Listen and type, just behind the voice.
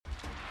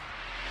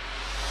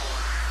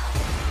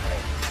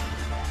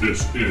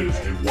This is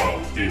a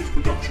Wild Games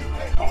Production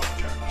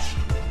podcast.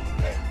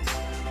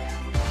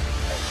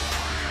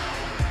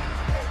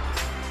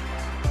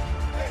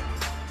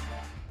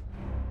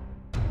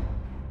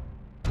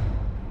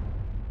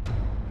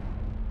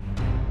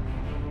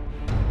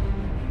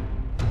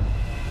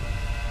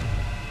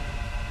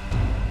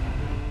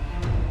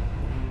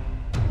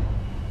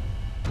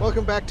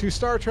 Welcome back to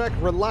Star Trek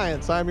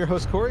Reliance. I'm your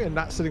host, Corey, and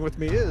not sitting with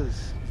me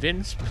is...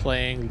 Vince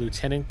playing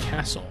Lieutenant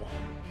Castle.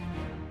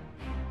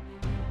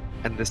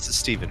 And this is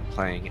Steven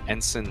playing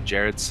Ensign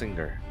Jared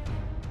Singer.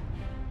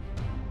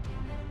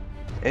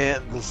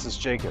 And this is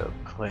Jacob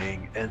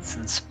playing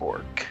Ensign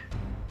Spork.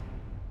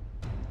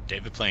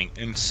 David playing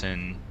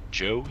Ensign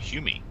Joe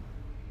Hume.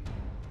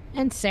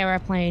 And Sarah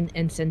playing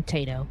Ensign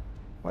Tato.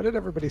 Why did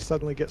everybody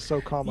suddenly get so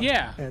calm?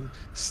 Yeah. And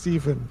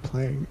Steven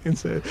playing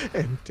Ensign,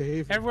 and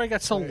Dave. Everybody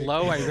got so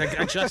low. I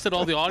adjusted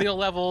all the audio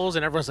levels,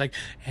 and everyone's like...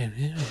 And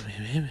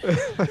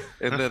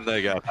then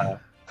they got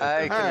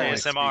I can only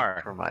ASMR.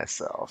 speak for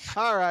myself.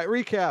 All right,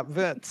 recap,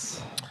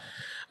 Vince.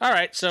 All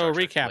right, so Star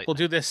Trek recap. Late We'll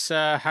do this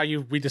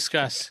we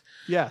discuss.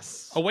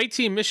 Yes. Away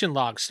team mission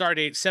log,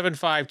 stardate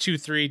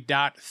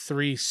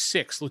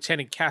 7523.36,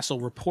 Lieutenant Castle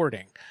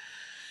reporting.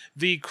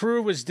 The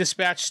crew was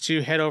dispatched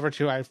to head over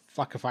to,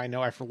 fuck if I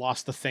know, I've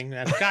lost the thing.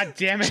 God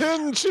damn it.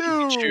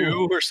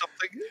 Chin-Chu! or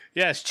something.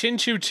 Yes,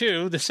 Chin-Chu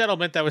 2, the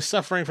settlement that was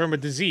suffering from a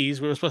disease.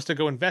 We were supposed to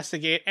go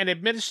investigate and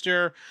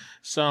administer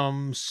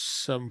some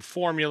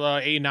formula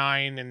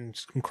A9 and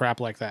some crap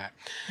like that.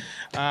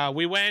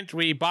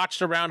 We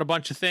botched around a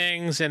bunch of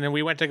things, and then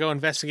we went to go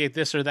investigate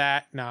this or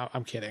that. No,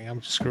 I'm kidding.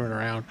 I'm just screwing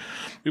around.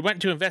 We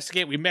went to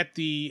investigate. We met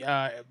the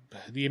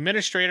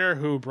administrator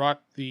who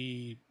brought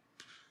the...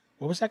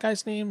 What was that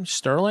guy's name?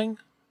 Sterling?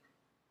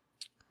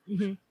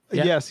 Mm-hmm.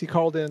 Yeah. Yes, he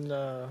called in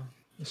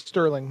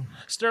Sterling.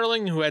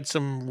 Sterling, who had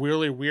some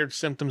really weird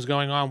symptoms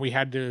going on. We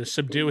had to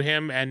subdue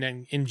him and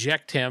then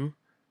inject him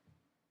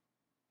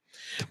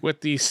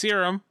with the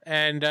serum.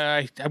 And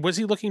was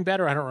he looking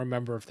better? I don't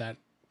remember if that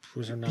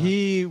was or not.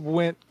 He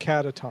went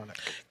catatonic.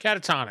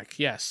 Catatonic,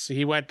 yes.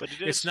 He went, But he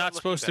did it's start not looking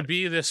supposed to better.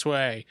 be this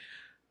way.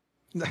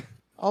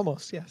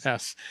 Almost, yes.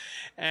 Yes.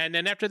 And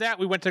then after that,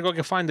 we went to go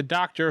find the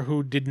doctor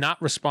who did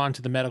not respond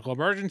to the medical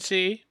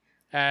emergency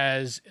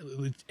as,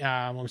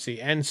 let me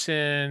see,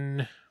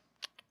 Ensign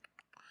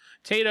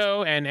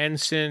Tato and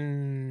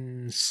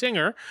Ensign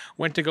Singer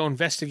went to go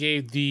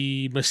investigate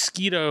the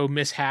mosquito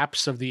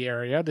mishaps of the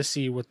area to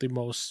see what the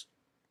most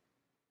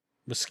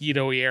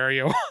mosquito-y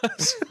area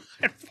was.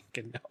 I don't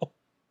fucking know.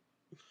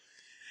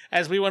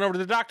 As we went over to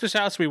the doctor's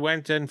house, we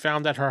went and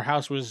found that her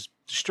house was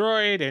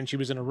destroyed and she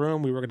was in a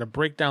room. We were going to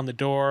break down the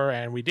door,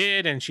 and we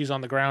did, and she's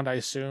on the ground, I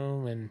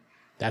assume, and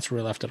that's where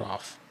we left it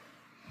off.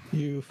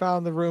 You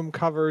found the room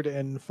covered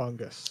in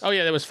fungus. Oh,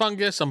 yeah, there was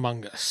fungus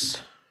among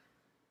us.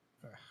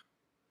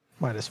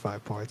 Minus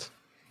 5 points.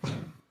 All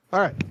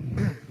right.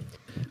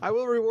 I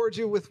will reward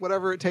you with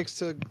whatever it takes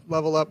to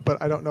level up, but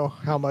I don't know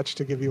how much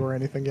to give you or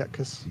anything yet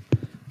because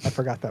I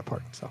forgot that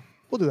part. So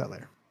we'll do that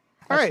later.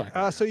 All That's right.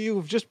 fine. So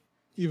you've just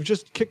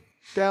kicked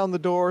down the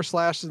door,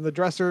 and the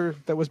dresser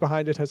that was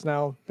behind it has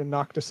now been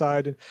knocked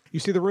aside, and you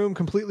see the room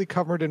completely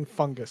covered in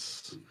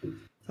fungus.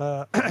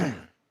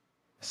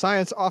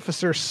 Science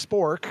Officer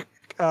Spork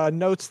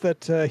notes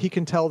that he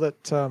can tell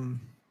that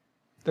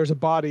there's a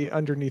body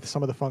underneath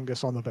some of the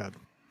fungus on the bed.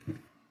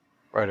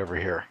 Right over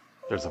here.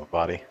 There's a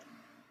body.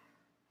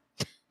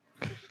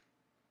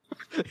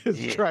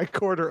 His Yeah.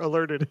 tricorder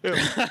alerted him.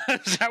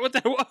 Is that what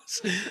that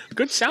was?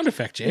 Good sound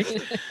effect,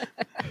 Jake.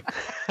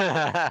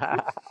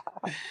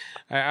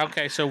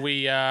 Okay, so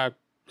we, I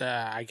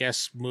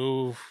guess,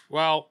 move.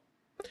 Well,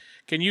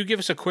 can you give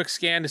us a quick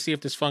scan to see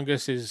if this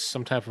fungus is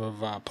some type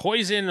of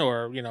poison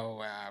or,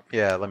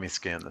 Yeah, let me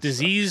scan this.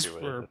 disease stuff, see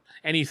what or it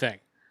anything?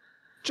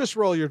 Just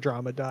roll your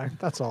drama die.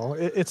 That's all.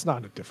 It's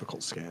not a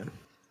difficult scan. is.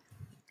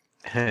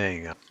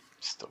 Hang on.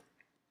 Still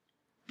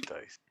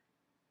dice.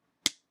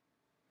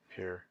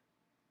 Here.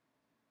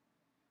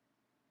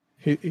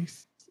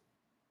 He's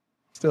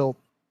still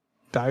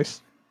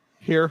dice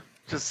here.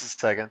 Just a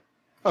second.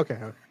 Okay.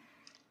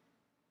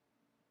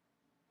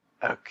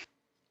 Okay.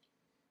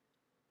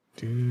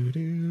 Do,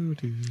 do,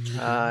 do,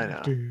 I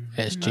know. do.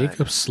 As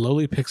Jacob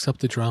slowly picks up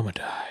the drama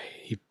die,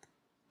 he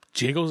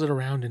jiggles it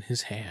around in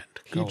his hand.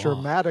 He Go on.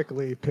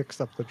 dramatically picks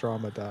up the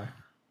drama die.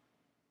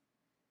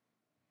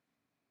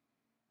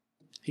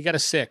 He got a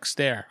 6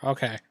 there.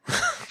 Okay.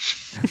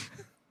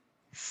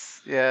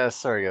 Yeah,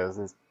 sorry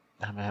guys.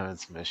 I'm having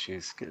some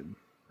issues getting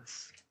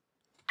this.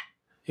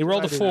 He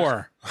rolled a I do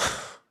 4.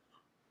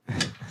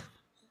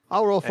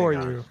 I'll roll for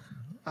Hang on. you.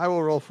 I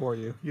will roll for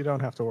you. You don't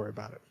have to worry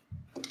about it.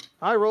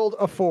 I rolled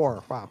a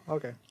 4. Wow.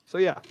 Okay. So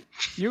yeah,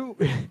 you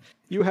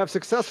have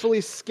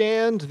successfully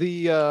scanned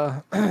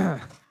the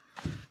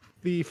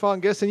the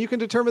fungus, and you can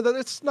determine that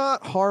it's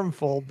not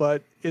harmful,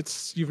 but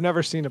you've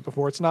never seen it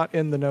before. It's not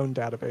in the known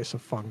database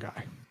of fungi,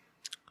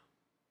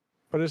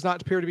 but it does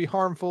not appear to be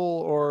harmful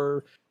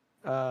or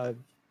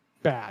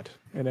bad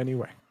in any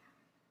way.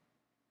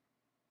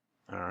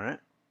 All right.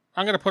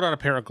 I'm going to put on a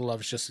pair of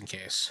gloves just in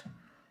case.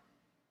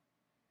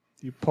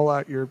 You pull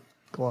out your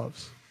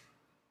gloves.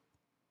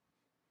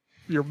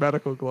 Your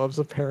medical gloves,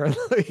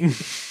 apparently.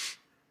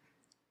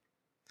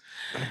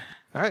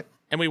 All right.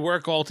 And we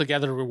work all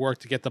together. We work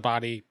to get the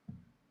body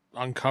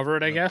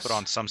uncovered, I guess. Put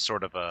on some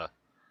sort of a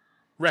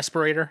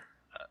respirator.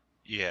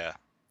 yeah.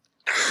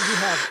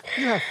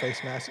 You have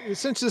face masks.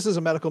 Since this is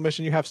a medical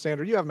mission, you have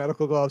standard. You have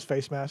medical gloves,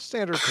 face masks,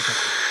 standard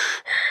protection.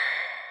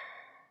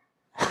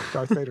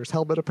 Darth Vader's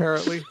helmet,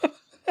 apparently.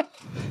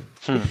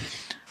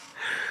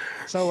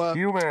 So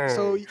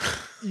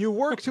you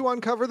work to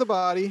uncover the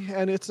body,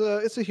 and it's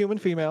a human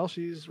female.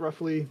 She's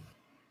roughly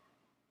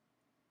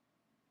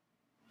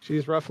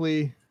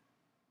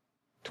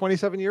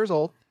 27 years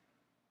old.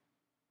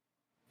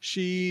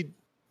 She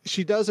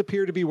does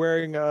appear to be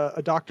wearing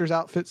a doctor's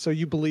outfit, so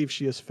you believe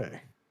she is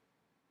Fae.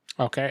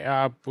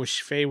 Okay.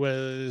 Which Faye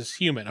was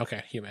human.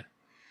 Okay, human.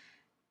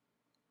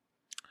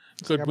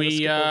 So Could I'm gonna we?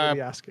 skip over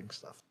the asking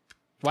stuff?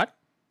 What?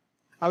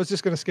 I was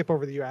just going to skip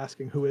over the you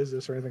asking who is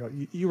this or anything like.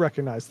 You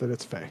recognize that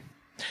it's Faye.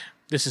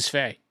 This is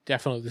Faye.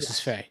 Definitely, this is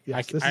Faye.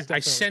 Yes, this is I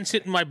definitely sense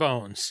it in my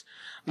bones.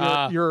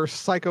 Your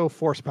psycho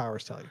force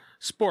powers tell you.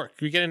 Spork,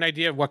 can we get an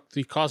idea of what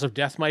the cause of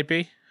death might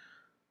be?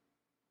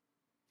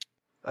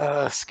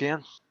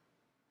 Scan.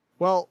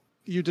 Well,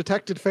 you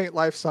detected faint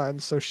life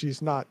signs, so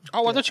she's not.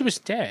 Oh, I dead. thought she was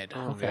dead.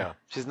 Okay. Yeah.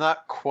 She's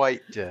not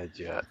quite dead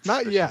yet.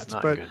 Not yet, she's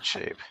not but in good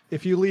shape.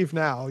 if you leave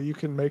now, you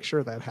can make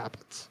sure that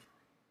happens.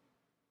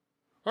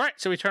 All right,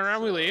 so we turn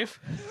around, we leave.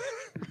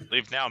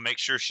 Leave now. Make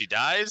sure she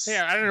dies.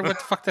 Yeah, I don't know what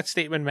the fuck that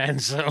statement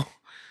meant. So,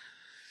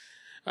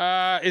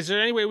 is there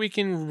any way we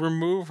can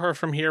remove her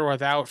from here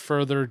without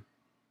further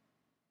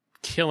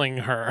killing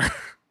her?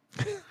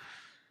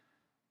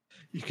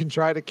 You can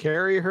try to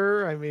carry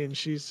her. I mean,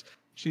 she's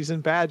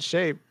in bad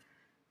shape.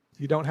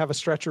 You don't have a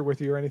stretcher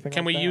with you or anything.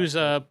 Can like we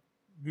that. use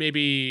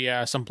maybe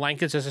some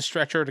blankets as a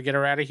stretcher to get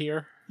her out of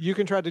here? You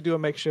can try to do a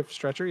makeshift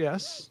stretcher.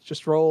 Yes.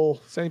 Just roll.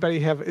 Does anybody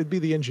have? It'd be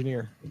the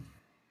engineer.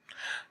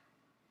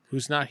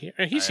 Who's not here?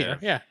 He's here.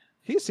 Yeah,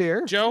 He's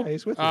here. Joe. Yeah,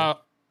 he's with you.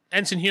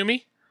 Ensign Hume,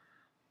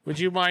 would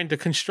you mind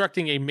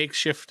constructing a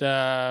makeshift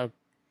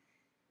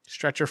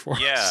stretcher for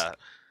us? Yeah.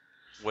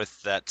 With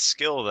that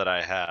skill that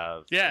I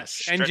have. Yes,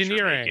 stretcher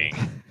engineering.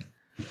 making.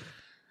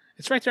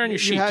 It's right there on your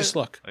You sheet. had- Just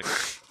look. Like,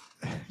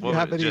 You what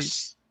have was it, any-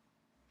 just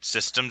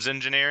systems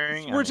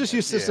engineering? We're just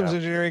use systems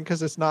engineering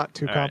because it's not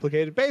too All right.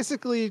 complicated.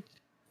 Basically,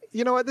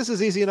 you know what? This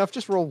is easy enough.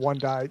 Just roll one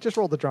die. Just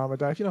roll the drama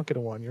die. If you don't get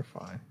a 1, you're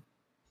fine.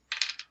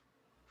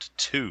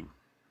 2.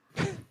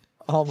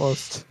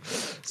 Almost.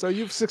 So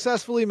you've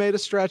successfully made a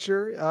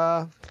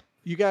stretcher.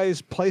 You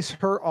guys place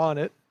her on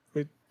it,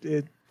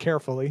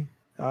 carefully.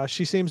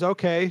 She seems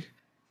okay.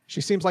 She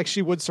seems like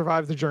she would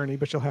survive the journey,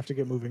 but you'll have to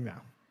get moving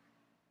now.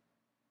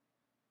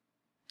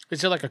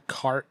 Is there like a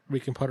cart we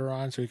can put her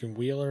on so we can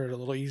wheel her a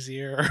little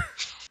easier?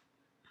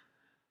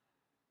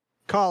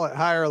 Call it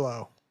high or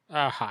low.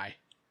 High.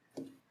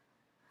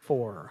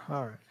 4.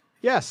 All right.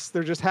 Yes,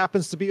 there just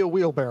happens to be a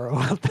wheelbarrow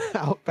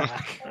out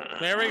back.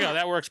 There we go.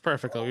 That works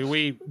perfectly.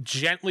 We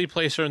gently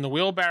place her in the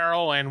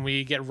wheelbarrow and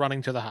we get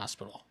running to the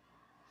hospital.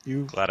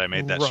 You Glad I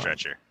made that run.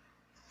 stretcher.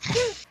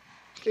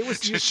 It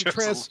was used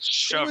to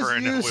Shove her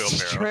in a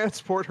wheelbarrow.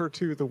 transport her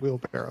to the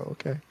wheelbarrow.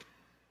 Okay.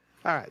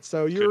 All right.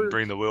 So Couldn't you're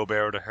bring the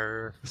wheelbarrow to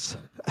her.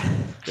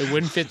 It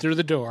wouldn't fit through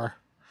the door.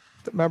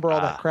 remember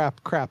all that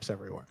craps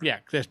everywhere. Yeah,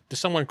 there's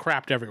someone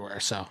crapped everywhere,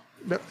 so.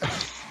 No.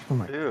 Oh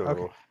my. Ew.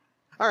 Okay.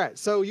 All right.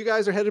 So you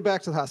guys are headed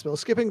back to the hospital.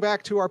 Skipping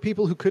back to our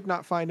people who could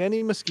not find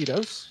any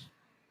mosquitoes.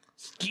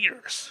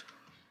 Skeeters.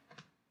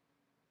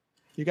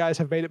 You guys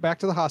have made it back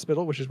to the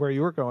hospital, which is where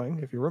you were going,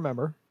 if you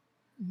remember.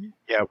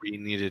 Yeah, we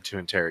needed to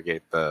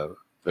interrogate the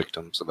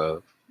victims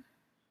of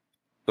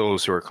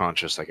those who are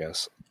conscious, I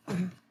guess.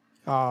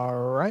 All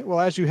right. Well,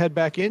 as you head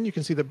back in, you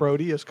can see that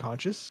Brody is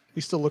conscious.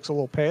 He still looks a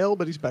little pale,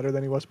 but he's better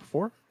than he was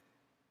before.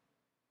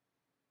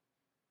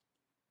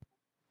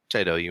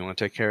 Tato, you want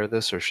to take care of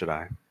this, or should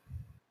I?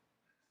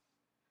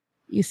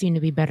 You seem to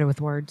be better with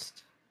words.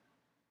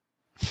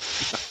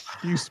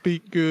 You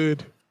speak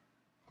good.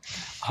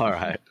 All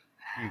right.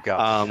 You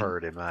got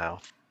furred in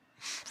mouth.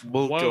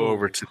 We'll Whoa. go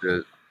over to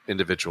the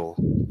individual.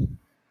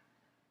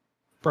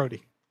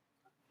 Brody.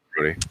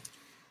 Brody.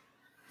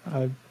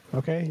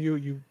 Okay.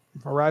 You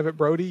arrive at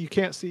Brody. You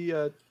can't see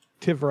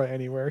Tivra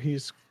anywhere.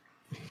 He's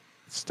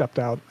stepped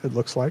out, it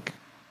looks like.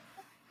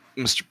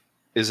 Mr.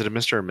 Is it a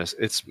Mr. or Miss?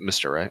 It's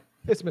Mr., right?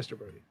 It's Mr.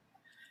 Brody.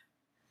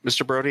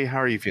 Mr. Brody, how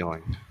are you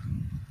feeling?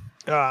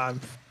 I'm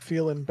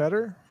feeling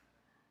better.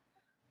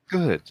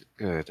 Good,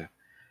 good.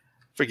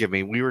 Forgive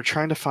me, we were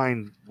trying to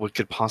find what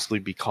could possibly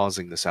be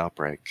causing this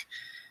outbreak.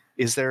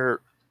 Is there...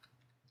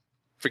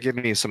 Forgive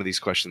me if some of these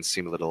questions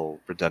seem a little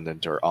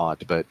redundant or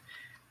odd, but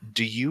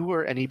do you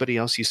or anybody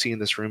else you see in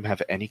this room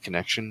have any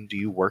connection? Do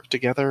you work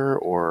together,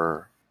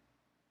 or...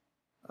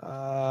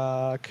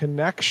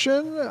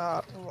 Connection?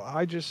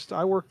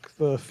 I work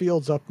the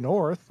fields up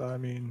north. I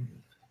mean,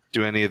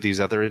 do any of these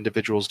other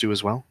individuals do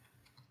as well?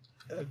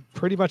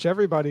 pretty much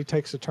everybody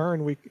takes a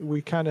turn.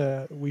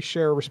 We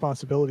share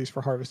responsibilities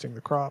for harvesting the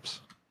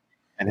crops.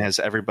 And has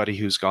everybody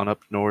who's gone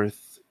up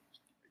north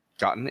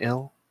gotten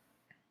ill?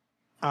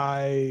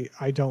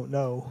 I don't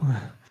know.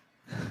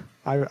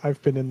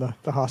 I've been in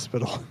the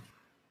hospital.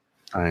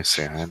 I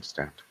see. I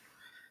understand.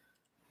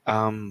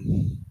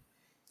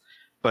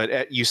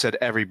 But you said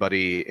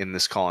everybody in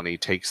this colony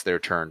takes their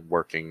turn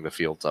working the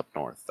fields up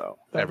north, though.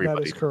 That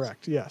Everybody is does.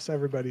 correct. Yes,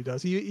 everybody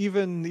does.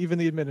 Even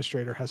the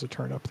administrator has a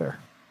turn up there.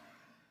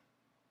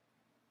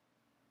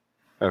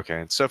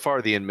 Okay. And so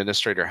far, the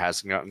administrator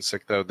hasn't gotten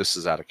sick, though. This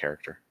is out of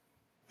character.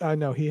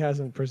 No, he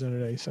hasn't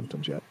presented any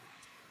symptoms yet.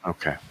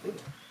 Okay.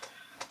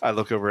 I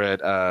look over at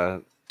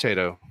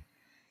Tato.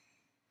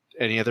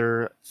 Any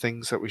other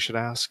things that we should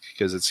ask?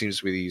 Because it seems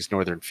to be these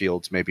northern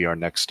fields may be our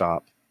next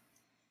stop.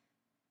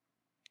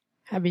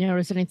 Have you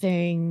noticed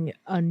anything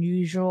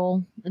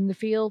unusual in the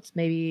fields?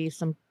 Maybe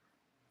some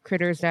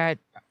critters that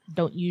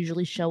don't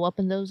usually show up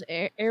in those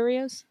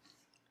areas?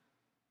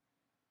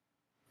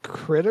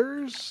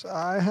 Critters?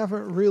 I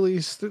haven't really.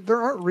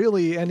 There aren't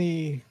really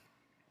any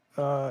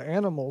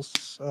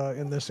animals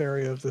in this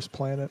area of this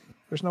planet.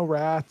 There's no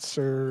rats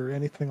or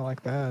anything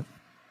like that.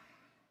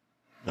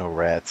 No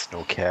rats,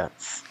 no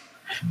cats.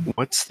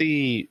 What's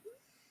the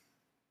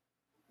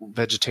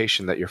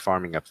vegetation that you're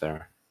farming up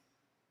there?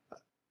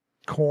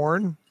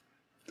 Corn?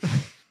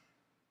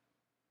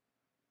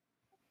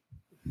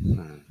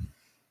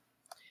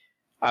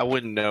 I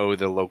wouldn't know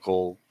the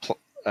local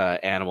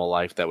animal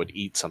life that would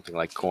eat something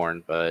like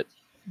corn, but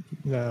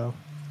No.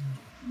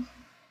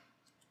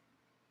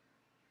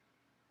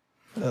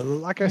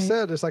 Like I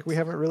said, it's like we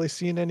haven't really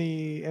seen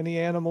any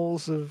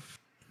animals of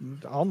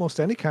almost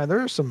any kind. There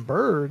are some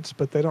birds,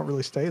 but they don't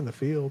really stay in the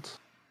fields.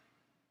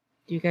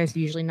 Do you guys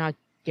usually not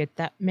get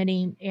that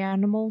many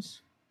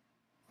animals?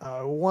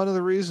 One of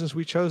the reasons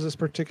we chose this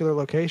particular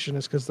location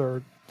is because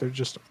there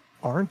just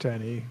aren't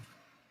any.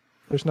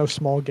 There's no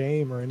small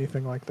game or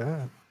anything like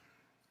that.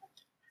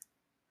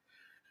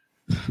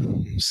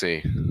 let's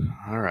see.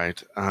 All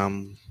right.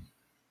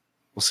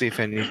 We'll see if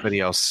anybody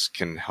else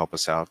can help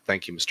us out.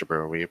 Thank you, Mr.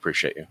 Brewer. We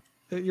appreciate you.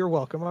 You're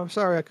welcome. I'm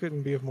sorry I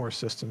couldn't be of more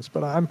assistance,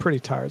 but I'm pretty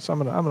tired, so I'm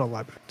gonna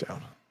lie back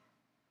down.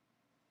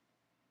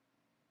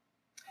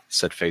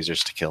 Said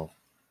phasers to kill.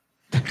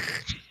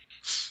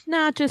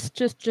 Nah, just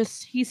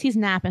he's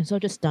napping, so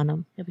just stun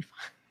him. He'll be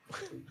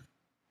fine.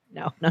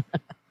 No.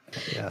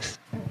 Yes.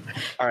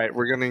 All right,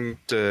 we're going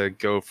to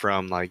go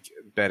from like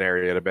bed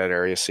area to bed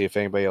area, see if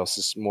anybody else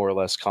is more or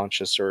less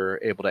conscious or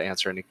able to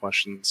answer any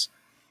questions.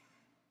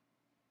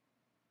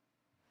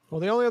 Well,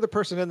 the only other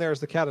person in there is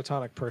the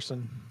catatonic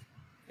person.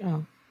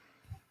 Oh,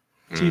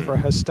 Tifra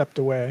has stepped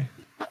away.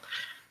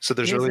 So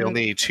there's Is really it-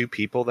 only 2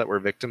 people that were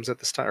victims at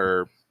this time,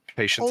 or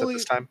patients Only- at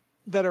this time?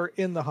 That are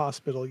in the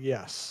hospital,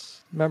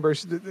 yes.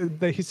 Members,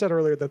 he said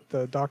earlier that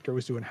the doctor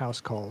was doing house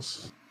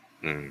calls.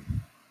 Hmm.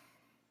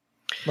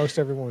 Most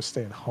everyone was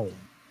staying home.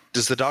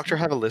 Does the doctor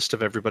have a list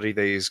of everybody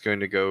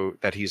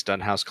that he's done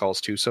house calls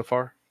to so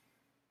far?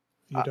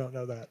 You don't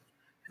know that.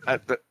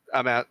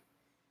 I'm at.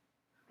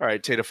 All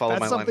right, Tato, follow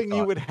That's my line of something you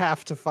thought. would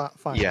have to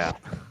find Yeah. out.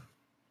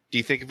 Do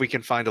you think if we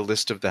can find a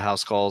list of the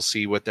house calls,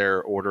 see what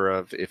their order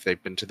of if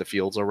they've been to the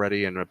fields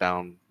already and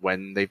about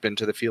when they've been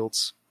to the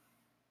fields?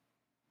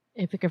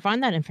 if we could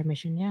find that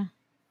information, yeah.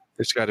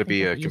 There's got to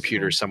be a that'd be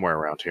computer useful. somewhere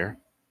around here.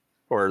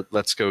 Or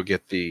let's go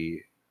get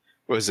the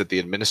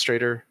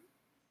administrator?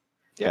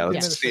 Yeah, the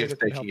let's see if administrator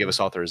they help can give you. us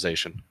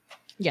authorization.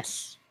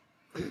 Yes.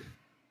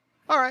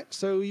 All right,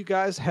 so you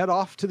guys head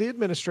off to the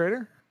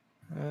administrator.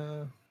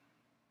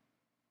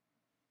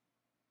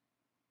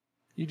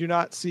 You do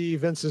not see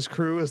Vince's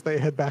crew as they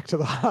head back to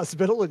the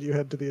hospital, and you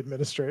head to the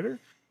administrator.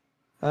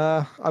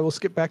 I will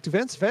skip back to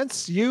Vince.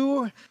 Vince,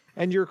 you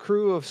and your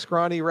crew of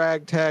scrawny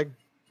ragtag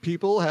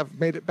people have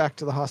made it back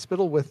to the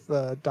hospital with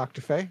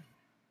Dr. Fay.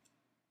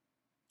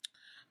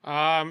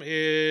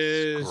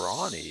 Is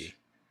Scrawny.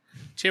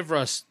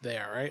 Tivra's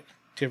there, right?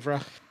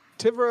 Tivra.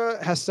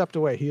 Tivra has stepped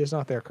away. He is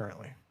not there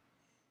currently.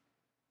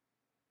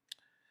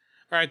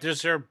 All right,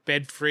 is there a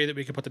bed free that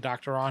we can put the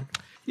doctor on?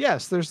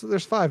 Yes,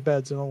 there's 5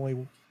 beds and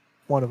only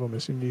one of them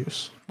is in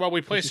use. Well,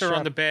 we place is her on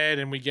shot. the bed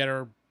and we get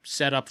her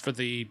set up for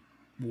the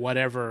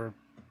whatever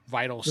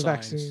vital The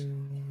signs.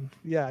 vaccine.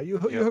 Yeah, you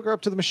hook her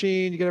up to the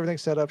machine. You get everything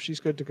set up. She's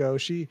good to go.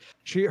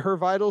 Her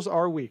vitals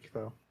are weak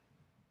though.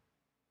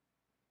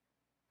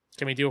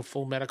 Can we do a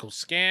full medical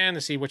scan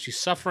to see what she's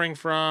suffering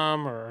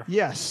from, or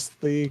Yes,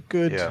 the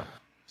good Yeah.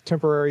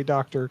 temporary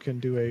doctor can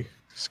do a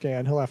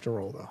scan. He'll have to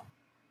roll though.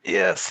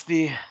 Yes,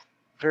 the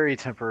very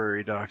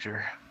temporary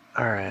doctor.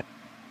 All right.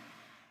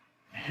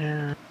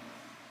 Yeah.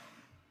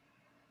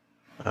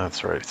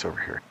 That's right. It's over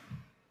here.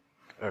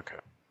 Okay.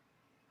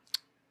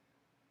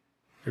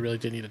 we really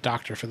did need a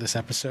doctor for this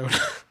episode?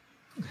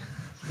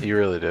 You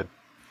really did.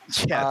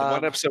 Yeah, the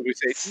one episode we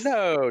say,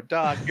 no,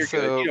 Doc, you're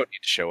good. So- You don't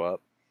need to show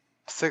up.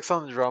 6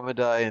 on the drama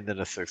die and then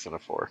a 6 and a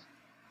 4.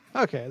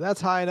 Okay, that's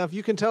high enough.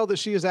 You can tell that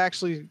she is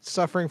actually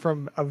suffering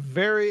from a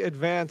very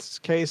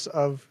advanced case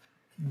of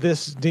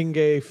this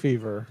dengue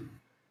fever.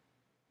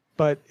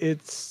 But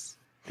it's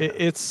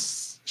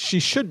she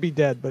should be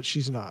dead, but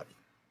she's not.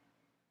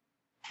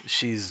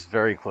 She's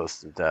very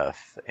close to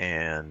death,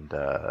 and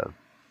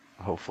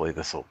hopefully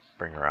this will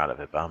bring her out of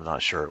it, but I'm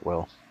not sure it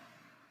will.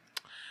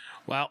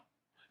 Well,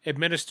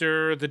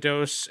 administer the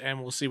dose,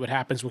 and we'll see what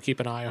happens. We'll keep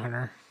an eye on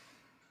her.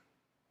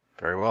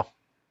 Very well.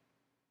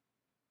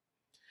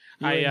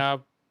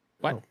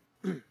 What?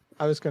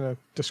 I was going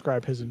to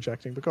describe his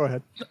injecting, but go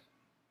ahead.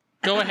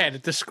 Go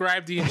ahead.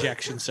 Describe the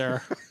injection,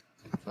 sir.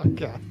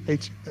 Okay,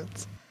 hate you.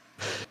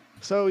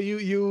 So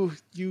you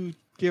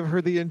give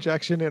her the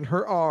injection in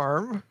her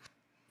arm,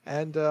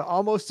 and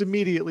almost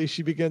immediately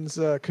she begins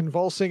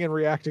convulsing and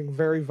reacting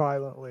very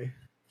violently.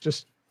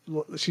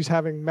 She's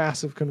having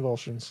massive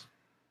convulsions.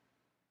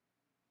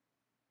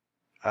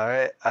 All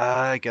right.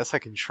 I guess I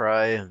can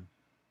try and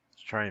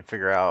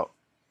figure out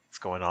what's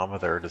going on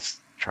with her. Just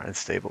try and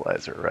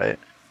stabilize her, right?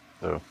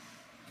 So,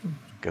 I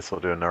guess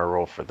we'll do another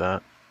roll for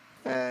that.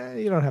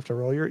 You don't have to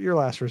roll. Your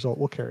last result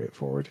will carry it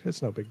forward.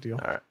 It's no big deal.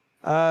 All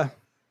right.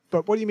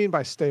 But what do you mean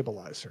by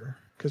stabilize her?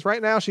 Because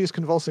right now she's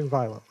convulsing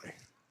violently.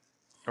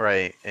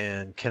 Right.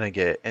 And can I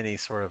get any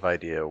sort of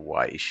idea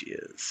why she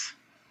is?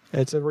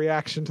 It's a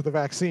reaction to the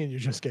vaccine you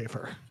just gave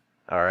her.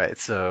 All right.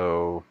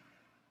 So,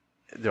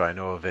 do I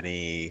know of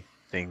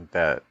anything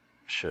that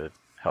should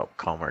help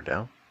calm her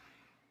down?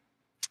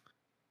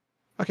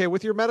 Okay,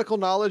 with your medical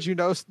knowledge, you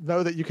know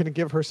that you can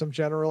give her some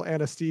general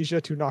anesthesia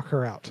to knock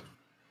her out.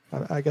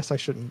 I guess I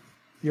shouldn't.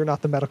 You're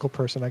not the medical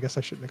person. I guess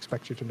I shouldn't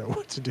expect you to know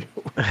what to do.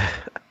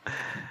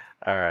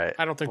 All right.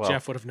 I don't think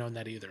Jeff would have known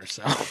that either,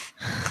 so.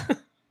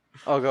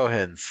 I'll go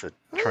ahead and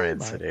try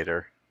and sedate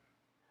her.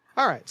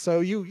 All right,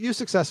 so you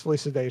successfully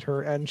sedate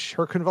her, and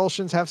her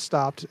convulsions have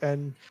stopped,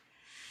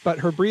 but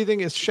her breathing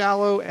is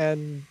shallow,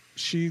 and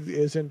she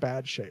is in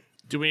bad shape.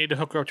 Do we need to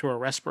hook her up to a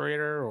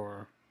respirator,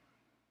 or?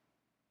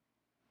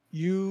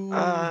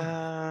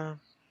 Your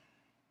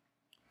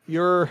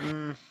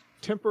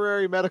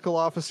temporary medical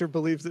officer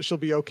believes that she'll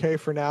be okay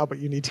for now, but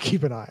you need to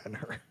keep an eye on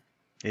her.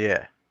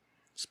 Yeah.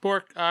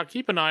 Spork,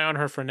 keep an eye on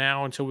her for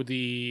now until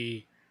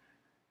the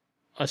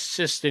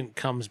assistant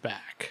comes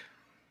back.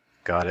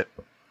 Got it.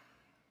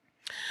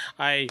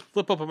 I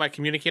flip up on my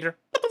communicator.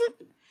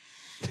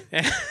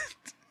 And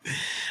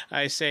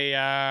I say,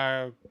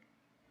 I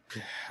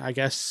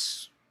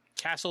guess,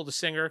 Castle the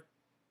singer.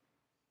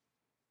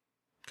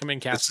 Come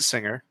in, Castle. It's the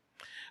singer.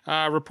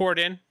 Report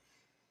in.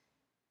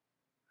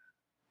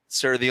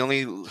 Sir, the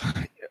only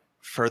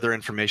further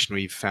information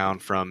we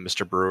found from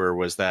Mr. Brewer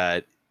was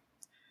that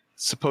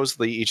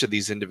supposedly each of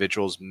these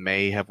individuals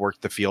may have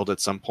worked the field at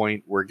some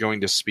point. We're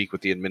going to speak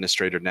with the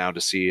administrator now to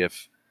see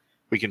if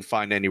we can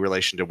find any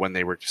relation to when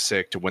they were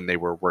sick to when they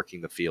were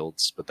working the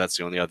fields, but that's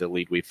the only other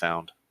lead we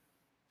found.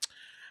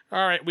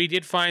 All right, we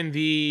did find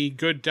the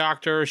good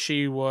doctor.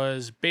 She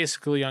was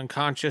basically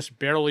unconscious,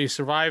 barely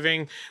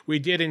surviving. We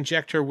did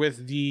inject her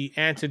with the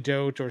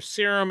antidote or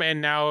serum,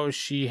 and now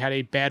she had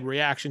a bad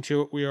reaction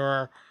to it. We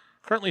are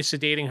currently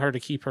sedating her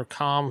to keep her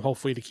calm,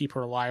 hopefully to keep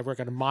her alive. We're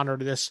going to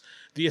monitor this.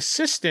 The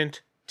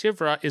assistant,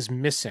 Tivra, is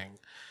missing.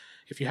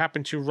 If you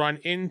happen to run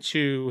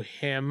into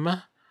him,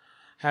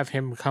 have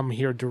him come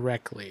here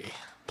directly,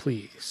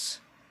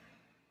 please.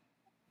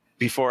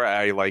 Before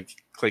I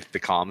click the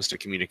comms to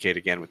communicate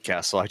again with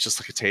Castle, I just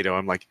look at Tato.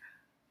 I'm like,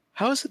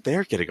 how is it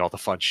they're getting all the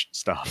fun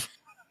stuff?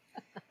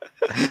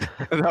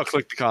 And I'll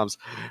click the comms.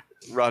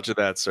 Roger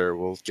that, sir.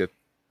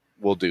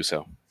 We'll do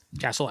so.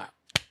 Castle out.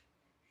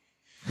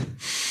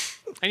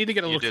 I need to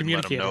get a You little did let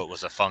him communicator. know it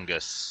was a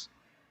fungus.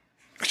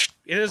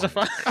 It is a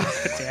fun.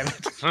 Damn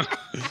it!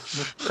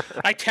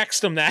 I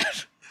text him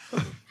that.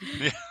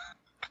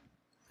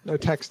 No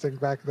texting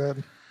back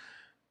then.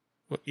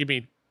 What you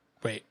mean?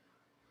 Wait,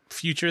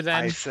 future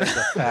then? I sent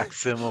a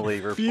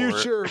facsimile report.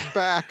 Future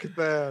back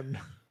then.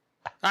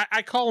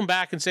 I call him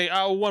back and say,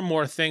 oh, one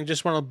more thing.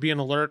 Just want to be an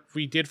alert.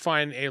 We did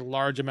find a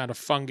large amount of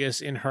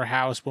fungus in her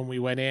house when we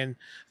went in.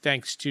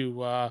 Thanks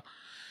to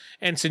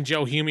Ensign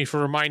Joe Hume for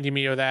reminding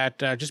me of that.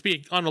 Just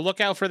be on the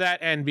lookout for that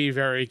and be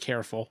very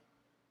careful.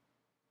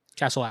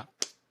 Castle out.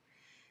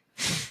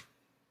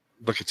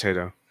 Look at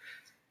Tato.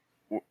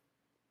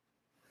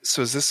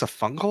 So is this a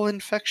fungal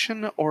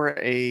infection or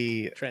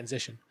a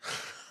Transition.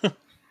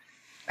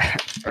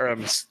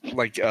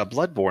 like a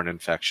bloodborne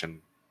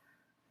infection?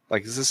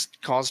 Like, is this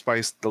caused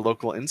by the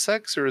local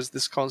insects or is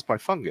this caused by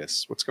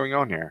fungus? What's going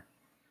on here?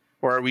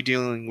 Or are we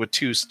dealing with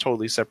two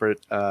totally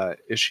separate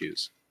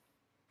issues?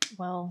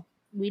 Well,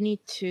 we need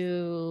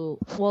to.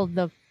 Well,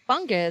 the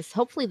fungus.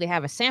 Hopefully, they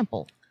have a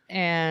sample,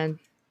 and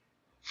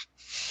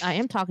I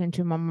am talking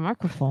to my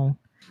microphone.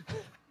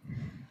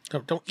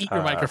 Don't eat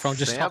your microphone.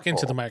 Just talk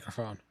into the sample.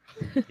 microphone.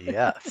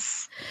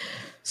 Yes.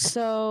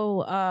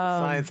 So,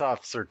 Science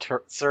officer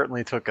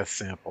certainly took a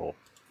sample.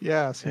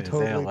 Yes, he And is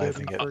totally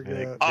analyzing didn't it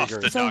forget. Off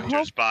Bigger. the So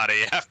doctor's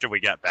body after we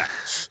got back.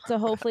 so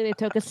hopefully they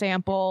took a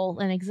sample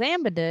and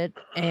examined it,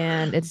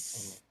 and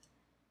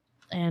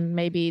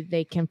maybe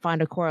they can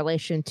find a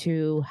correlation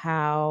to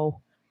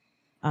how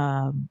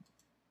everyone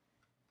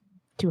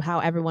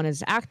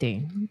is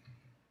acting.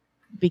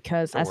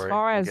 Because Don't as worry,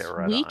 far we'll as get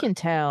right we on can it.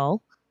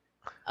 tell,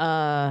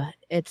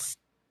 it's.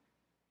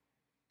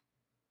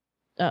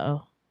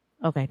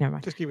 Okay, never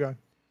mind. Just keep going.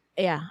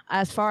 Yeah,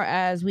 as far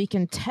as we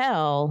can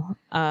tell,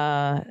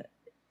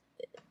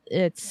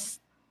 it's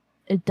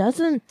it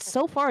doesn't.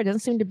 So far, it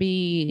doesn't seem to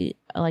be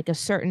like a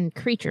certain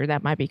creature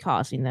that might be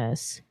causing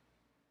this.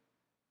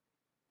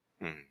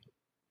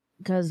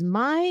 Because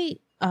my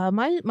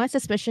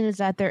suspicion is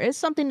that there is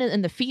something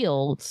in the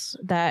fields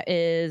that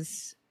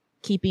is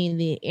keeping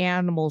the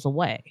animals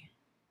away,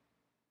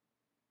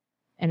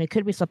 and it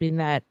could be something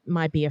that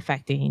might be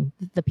affecting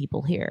the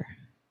people here.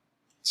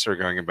 So we're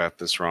going about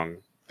this wrong.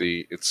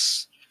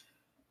 It's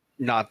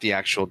not the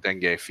actual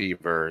dengue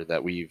fever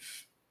that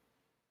we've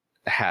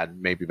had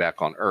maybe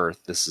back on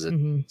Earth. This is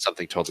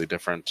something totally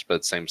different,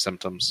 but same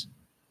symptoms.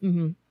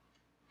 Mm-hmm.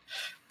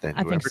 Then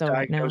I whoever think so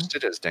right now. diagnosed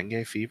it as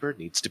dengue fever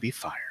needs to be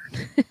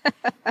fired.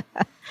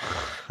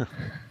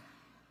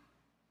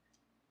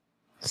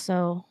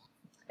 So,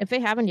 if they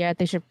haven't yet,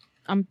 they should.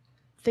 I'm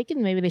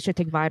thinking maybe they should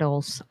take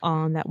vitals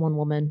on that one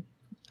woman.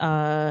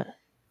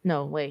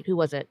 No, wait, who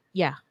was it?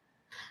 Yeah.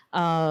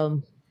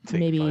 Take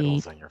Maybe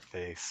vitals on your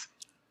face.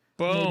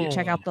 Boom. maybe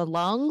check out the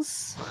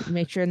lungs.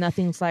 Make sure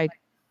nothing's like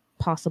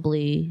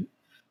possibly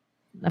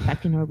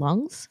affecting her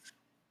lungs.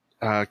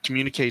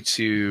 Communicate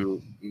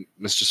to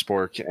Mr.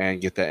 Spork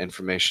and get that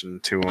information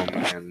to him,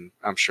 and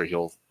I'm sure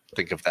he'll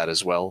think of that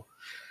as well.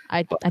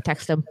 I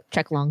text him.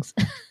 Check lungs.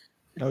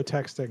 No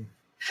texting.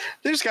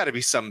 There's got to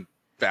be some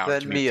bound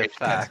Send me a communication.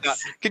 That's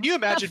fax. Can you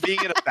imagine being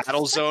in a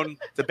battle zone?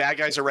 The bad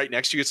guys are right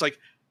next to you. It's like,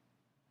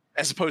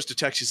 as opposed to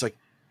text, he's like,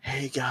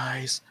 "Hey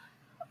guys,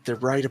 they're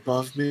right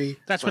above me."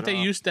 That's what they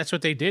used. That's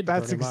what they did.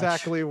 That's pretty much.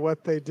 exactly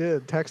what they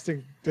did.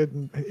 Texting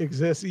didn't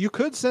exist. You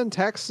could send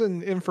texts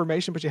and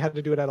information, but you had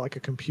to do it at like a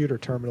computer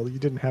terminal. You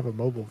didn't have a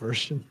mobile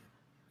version.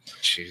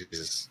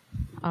 Jesus,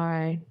 All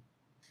right.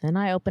 Then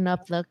I open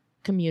up the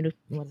community.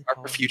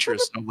 our future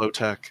is so low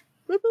tech.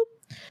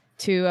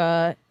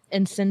 To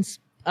Ensign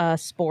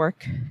Spork.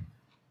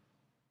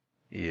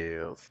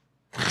 Yeah.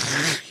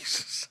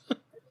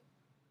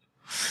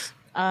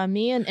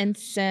 Me and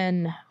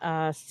Ensign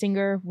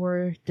Singer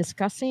were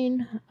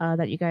discussing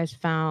that you guys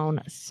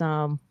found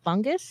some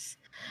fungus.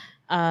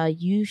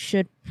 You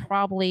should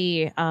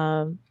probably,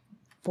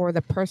 for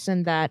the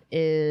person that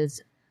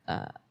is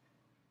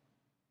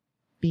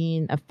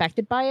being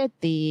affected by it,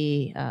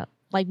 we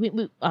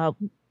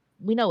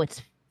know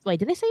it's. Wait,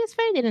 did they say it's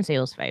Faye? They didn't say it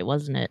was Faye,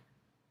 wasn't it?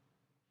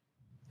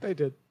 They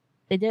did.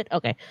 They did?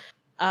 Okay.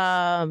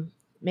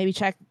 Maybe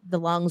check the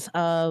lungs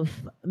of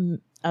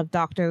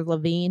Dr.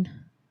 Levine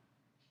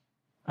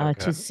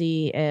to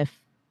see if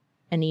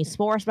any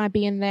spores might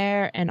be in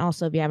there. And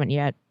also, if you haven't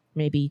yet,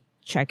 maybe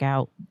check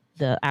out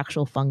the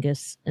actual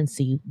fungus and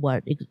see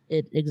what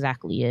it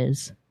exactly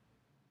is.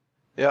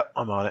 Yep,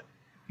 I'm on it.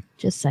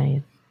 Just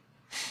saying.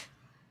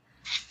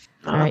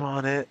 I'm Alright.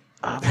 on it.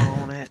 I'm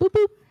on it. Boop,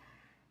 boop.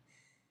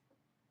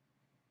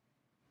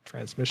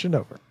 Transmission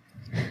over.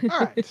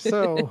 All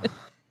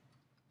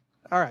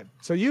right.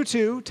 So you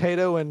two,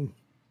 Tato and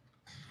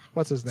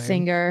what's his name?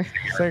 Singer.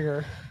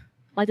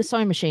 Like the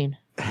sewing machine.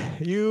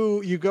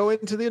 You go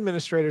into the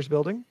administrator's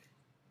building.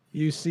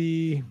 You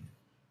see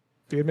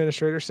the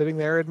administrator sitting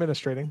there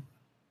administrating.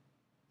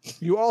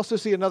 You also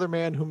see another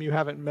man whom you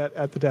haven't met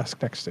at the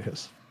desk next to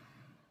his.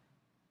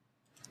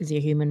 Is he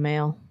a human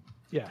male?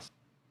 Yes.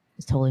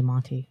 It's totally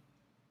Monty.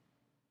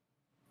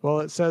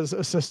 Well, it says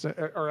assistant,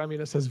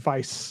 it says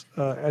vice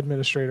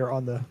administrator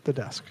on the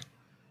desk.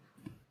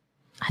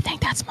 I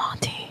think that's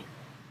Monty.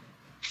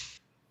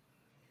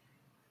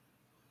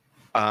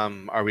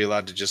 Are we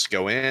allowed to just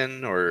go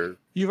in, or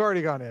You've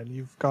already gone in.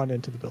 You've gone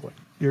into the building.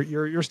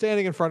 You're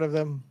standing in front of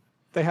them.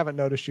 They haven't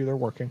noticed you. They're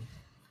working.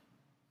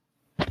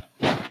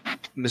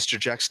 Mr.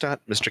 Jackstadt,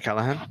 Mr.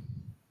 Callahan?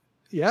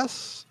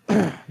 Yes.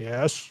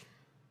 Yes.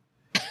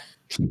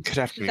 Good Is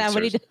afternoon, that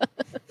what he sirs.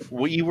 does?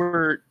 We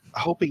were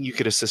hoping you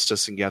could assist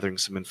us in gathering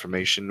some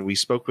information. We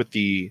spoke with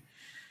the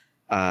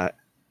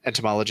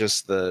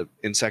entomologist, the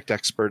insect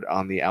expert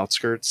on the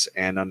outskirts,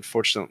 and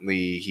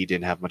unfortunately he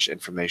didn't have much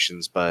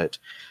information, but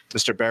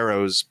Mr.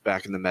 Barrows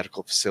back in the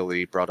medical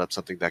facility brought up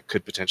something that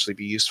could potentially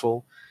be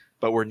useful,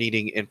 but we're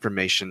needing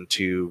information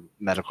to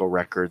medical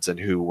records and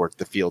who worked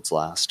the fields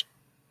last.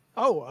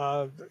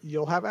 Oh,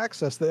 you'll have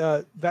access.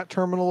 That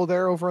terminal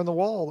there over in the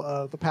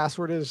wall, the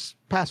password is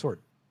password.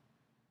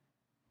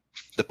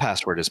 The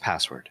password is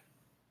password.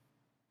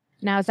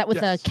 Now, is that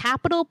with Yes. a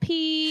capital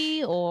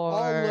P or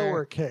All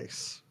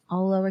lowercase.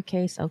 All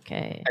lowercase?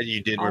 Okay. And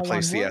you didn't All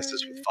replace one the word.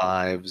 S's with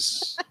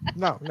 5s.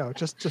 No,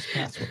 just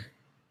password.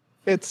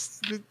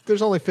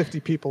 There's only 50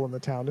 people in the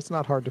town. It's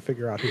not hard to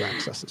figure out who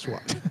accesses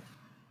what.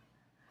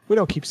 We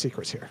don't keep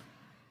secrets here.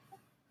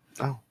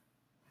 Oh.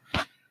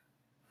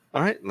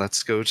 All right,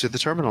 let's go to the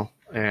terminal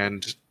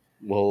and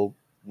we'll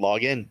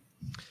log in.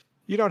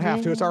 You don't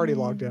have to. It's already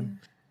logged in.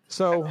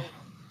 So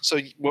So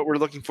what we're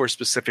looking for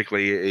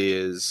specifically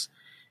is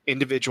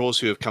individuals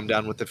who have come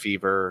down with the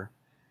fever,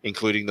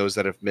 including those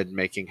that have been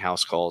making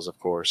house calls, of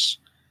course.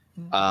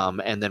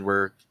 And then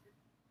we're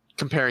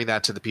comparing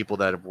that to the people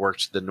that have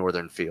worked the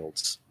northern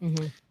fields.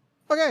 Mm-hmm.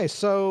 okay,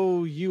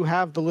 so you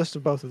have the list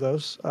of both of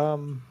those.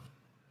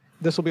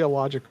 This will be a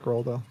logic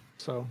roll though.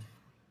 So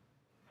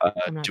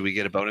I'm not- Do we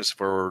get a bonus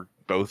for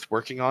both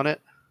working on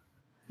it?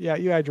 yeah,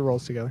 you add your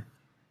rolls together.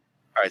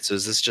 All right, so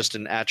is this just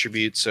an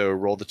attribute? So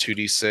roll the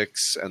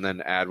 2d6 and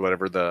then add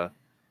whatever the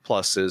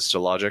plus is to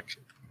logic?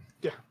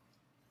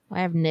 I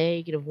have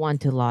 -1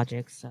 to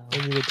logic, so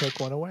And you would take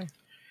one away.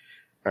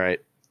 All right.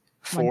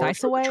 One 4 dice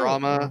for away?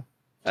 drama.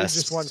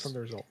 Just one from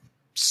the result.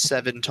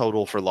 7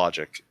 total for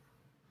logic.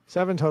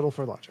 7 total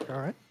for logic. All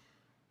right.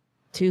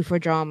 2 for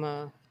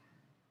drama,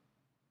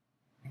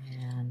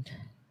 and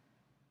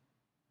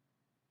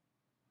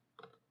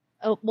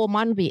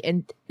mine would be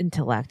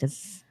intellect.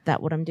 Is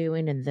that what I'm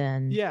doing? And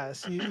then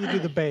Yes, you do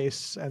the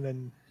base and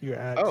then you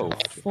add. Oh. your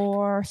logic.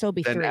 4, so it'll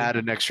be Then 3. add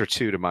an extra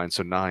 2 to mine,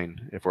 so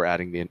 9 if we're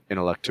adding the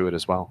intellect to it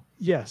as well.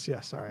 Yes.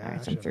 Sorry. All I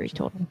right, so should 3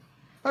 understand. total.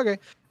 Okay,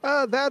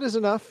 that is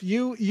enough.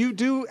 You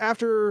do,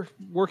 after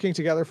working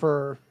together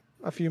for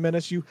a few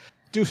minutes, you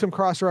do some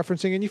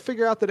cross-referencing, and you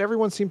figure out that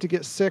everyone seemed to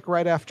get sick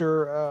right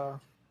after.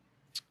 God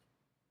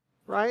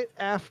damn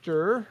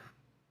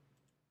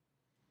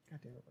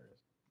it, where is it?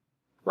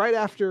 Right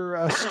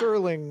after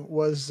Sterling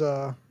was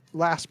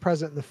last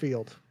present in the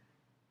field.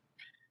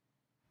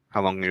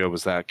 How long ago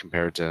was that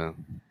compared to?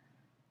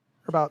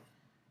 About.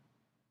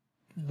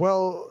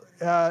 Well,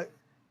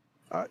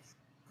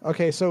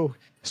 okay, so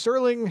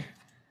Sterling.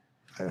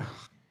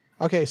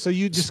 Okay, so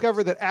you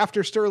discover that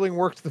after Sterling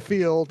worked the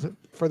field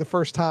for the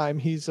first time,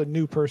 he's a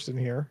new person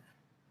here.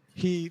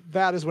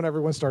 That is when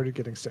everyone started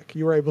getting sick.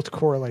 You were able to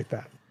correlate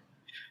that.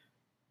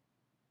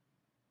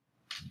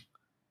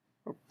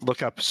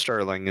 Look up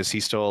Sterling. Is he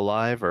still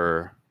alive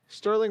or?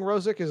 Sterling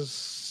Rosick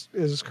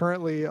is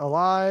currently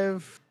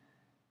alive,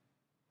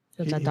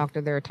 There's that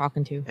doctor they were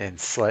talking to. And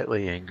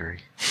slightly angry.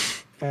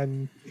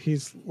 and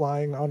he's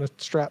lying on a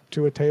strap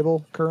to a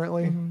table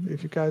currently, Mhm.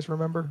 if you guys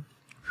remember.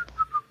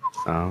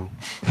 Oh.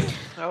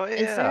 Oh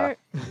yeah.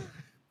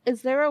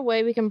 Is there a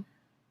way we can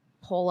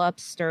pull up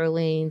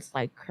Sterling's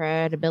like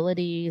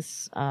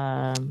credibilities?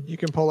 You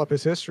can pull up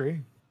his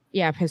history.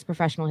 Yeah, his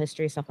professional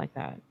history, stuff like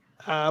that.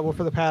 Well,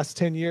 for the past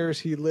 10 years,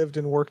 he lived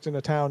and worked in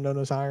a town known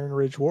as Iron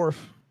Ridge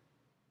Wharf.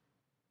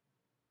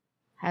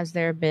 Has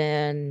there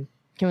been?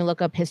 Can we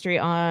look up history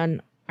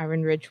on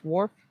Iron Ridge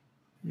Wharf?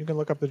 You can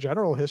look up the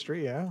general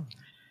history, yeah.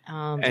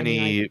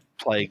 Any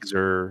plagues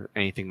or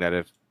anything that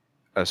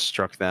have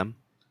struck them?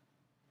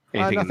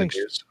 Anything in the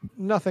nothing- news?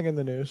 Nothing in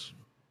the news.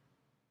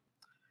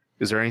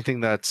 Is there anything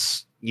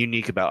that's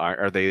unique about?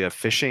 Are they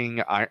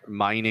fishing,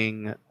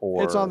 mining,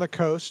 or? It's on the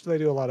coast. They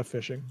do a lot of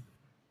fishing.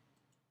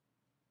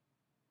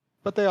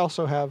 But they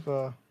also have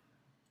hold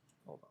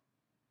on.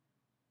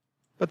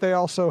 But they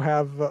also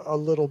have a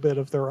little bit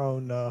of their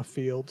own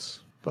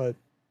fields, but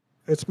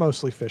it's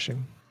mostly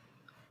fishing.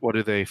 What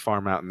do they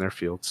farm out in their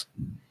fields?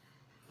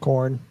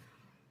 Corn.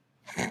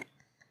 A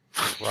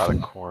lot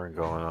of corn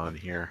going on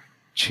here.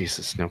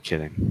 Jesus, no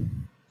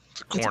kidding.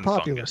 It's a corn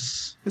popular.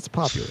 fungus. It's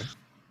popular.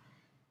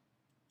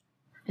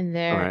 And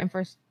there, Alright. and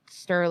for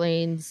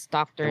Sterling's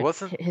doctorate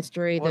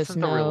history, there's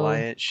Wasn't the no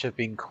Reliant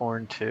shipping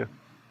corn too?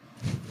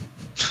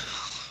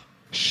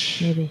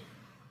 maybe.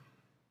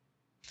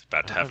 It's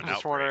about to have I'm an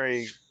just outbreak.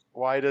 wondering,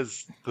 why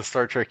does the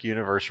Star Trek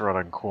universe run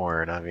on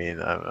corn? I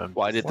mean, I'm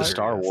Why did the just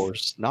Star curious.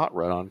 Wars not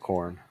run on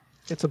corn?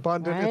 It's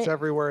abundant. It's Right.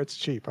 everywhere. It's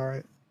cheap. All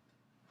right.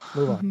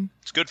 Move on. Mhm.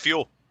 It's good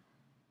fuel.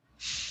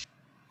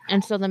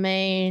 And so the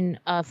main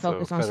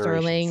focus on Federation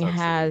Sterling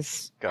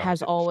subsidies. Got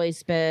has it.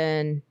 always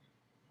been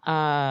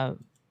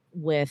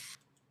with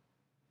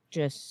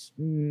just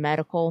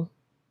medical,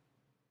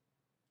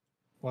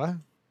 What?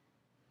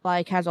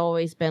 like has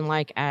always been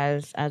like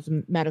as a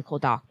medical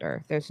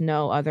doctor. There's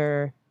no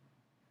other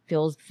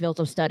fields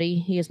of study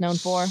he is known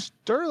for.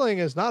 Sterling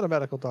is not a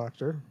medical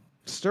doctor.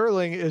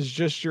 Sterling is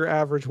just your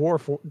average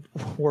wharf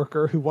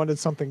worker who wanted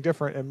something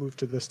different and moved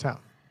to this town.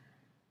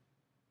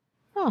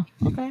 Oh,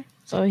 okay.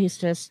 So he's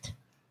just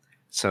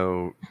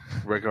So,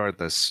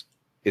 regardless,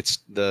 it's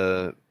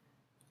the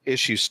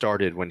issue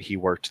started when he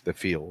worked the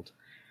field.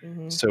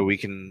 So we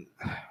can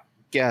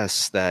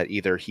guess that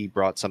either he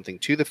brought something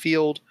to the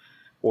field,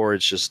 or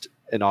it's just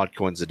an odd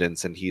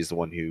coincidence, and he's the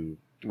one who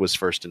was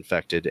first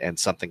infected, and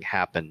something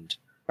happened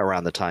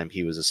around the time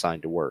he was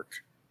assigned to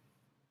work.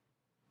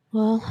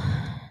 well.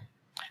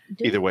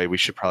 Either way, we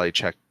should probably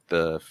check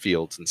the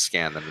fields and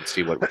scan them and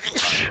see what we can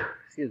find,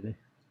 Excuse me.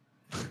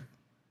 and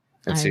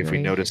I see if we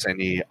agree. notice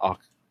any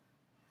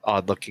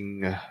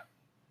odd-looking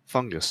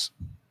fungus.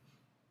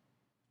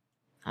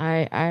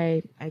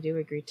 I do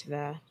agree to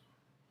that.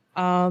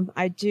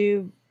 I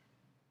do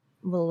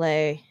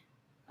relay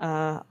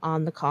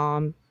on the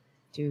comm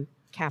to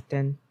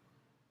Captain.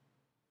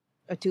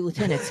 To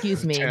Lieutenant,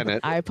 excuse me.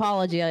 Lieutenant. I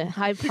apologize.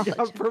 I You got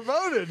apologize.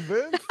 promoted,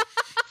 Vince.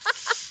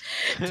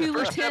 To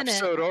First Lieutenant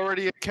episode,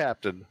 already a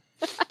captain.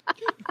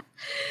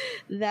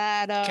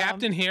 that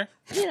Captain here.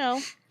 you know,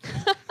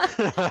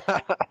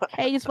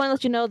 hey, just want to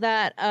let you know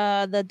that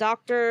the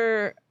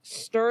Dr.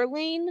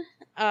 Sterling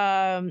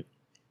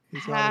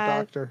He's not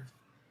a doctor.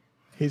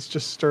 He's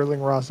just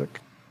Sterling Rosick.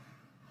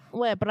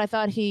 wait, but I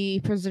thought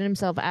he presented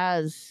himself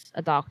as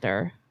a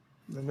doctor.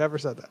 I never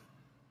said that.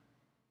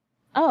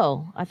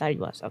 Oh, I thought he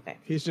was. Okay.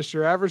 He's just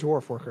your average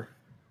wharf worker.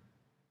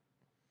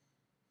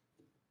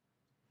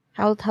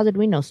 How did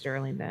we know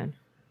Sterling then?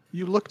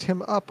 You looked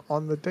him up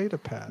on the data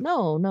pad.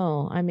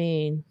 No. I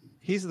mean,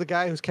 He's the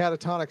guy who's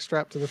catatonic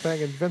strapped to the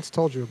thing, and Vince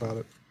told you about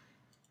it.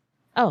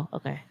 oh,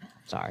 okay.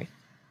 Sorry.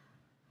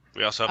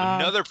 We also have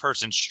another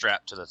person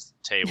strapped to the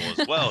table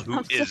as well,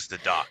 who is the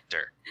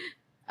doctor.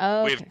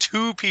 Oh, We have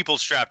 2 people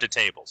strapped to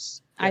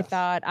tables. I Yes.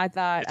 thought It's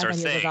he our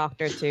was a thing.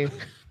 doctor too.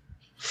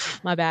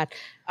 My bad.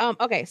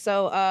 Okay,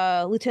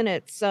 so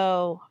Lieutenant,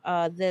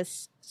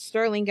 this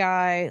Sterling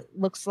guy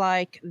looks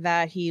like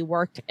that he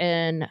worked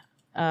in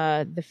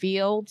the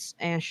fields,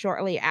 and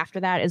shortly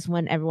after that is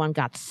when everyone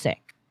got sick.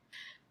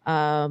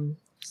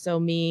 So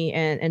me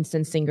and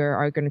Ensign Singer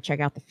are going to check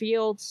out the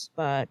fields,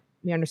 but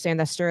we understand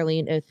that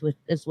Sterling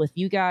is with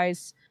you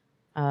guys.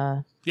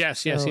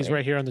 Yes, So he's it-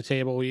 right here on the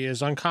table. He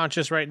is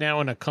unconscious right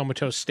now in a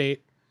comatose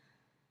state.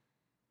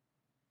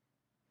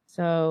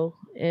 So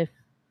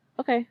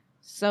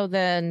so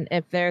then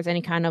if there's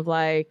any kind of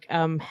like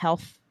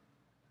health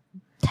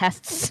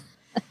tests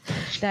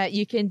that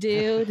you can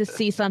do to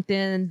see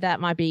something that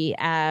might be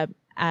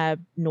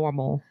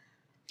abnormal.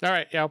 All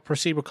right, yeah, I'll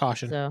proceed with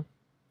caution. So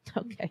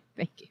okay,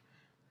 thank you.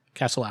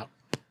 Castle out.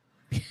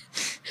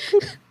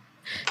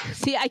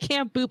 See, I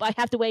can't boop. I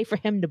have to wait for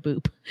him to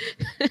boop.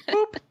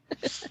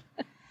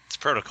 It's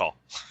protocol.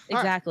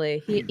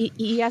 Exactly.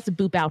 He has to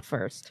boop out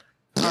first.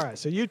 All right,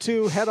 so you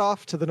two head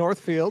off to the North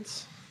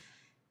Fields,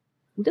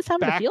 We're just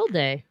having a Back- field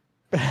day.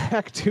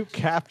 back to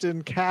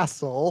Captain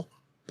Castle.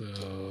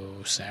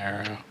 Boo,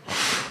 Sarah.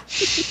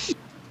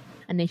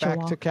 A nature Back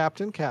walk. to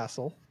Captain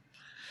Castle.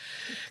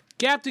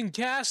 Captain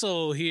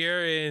Castle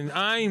here, and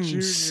I'm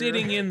Junior.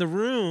 sitting in the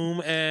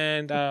room,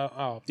 and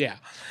So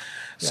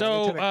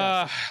Lieutenant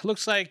Castle.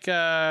 looks like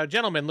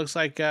gentlemen, looks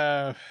like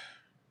and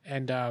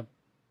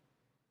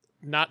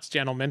not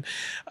gentlemen.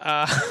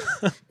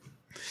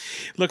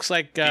 Looks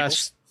like People?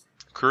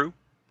 Crew?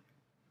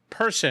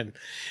 person.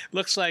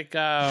 Looks like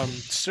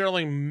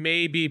Sterling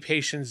may be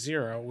patient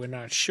 0. We're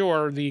not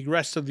sure. The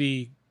rest of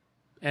the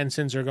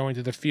ensigns are going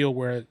to the field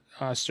where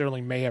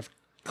Sterling may have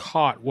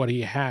caught what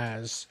he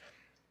has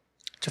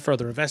to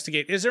further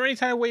investigate. Is there any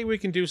kind of way we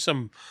can do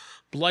some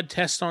blood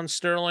tests on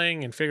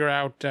Sterling and figure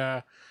out?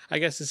 I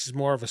guess this is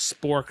more of a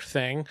spork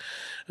thing.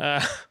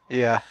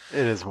 Yeah,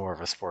 it is more of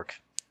a spork.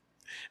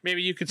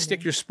 Maybe you could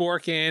stick your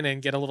spork in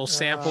and get a little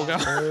sample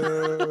going.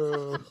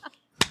 Oh.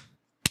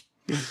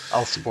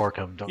 I'll spork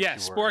him. Don't Yeah,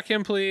 you worry. spork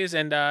him, please,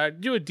 and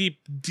do a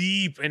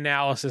deep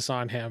analysis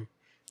on him.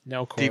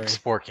 No, Corey. Deep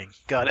sporking.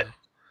 Got it.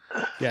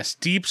 Yes,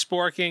 deep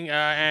sporking,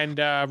 and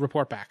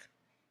report back.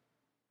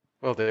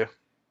 Will do.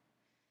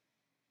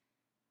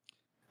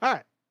 All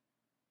right.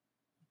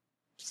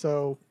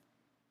 So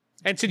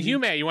Ensign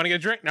Hume, you want to get a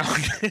drink? No.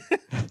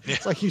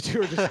 it's like you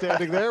two are just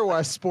standing there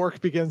while Spork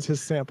begins his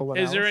sample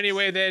analysis. Is there any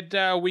way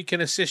that we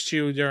can assist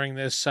you during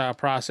this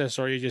process,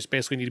 or you just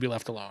basically need to be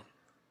left alone?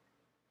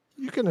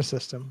 You can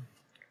assist him.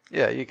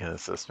 Yeah, you can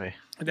assist me.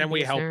 And then we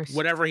Yes, help nurse.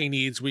 whatever he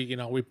needs. We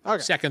Okay,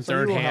 second, so you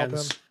third will help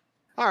hands. him.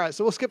 All right,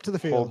 so we'll skip to the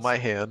fields. Hold my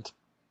hand.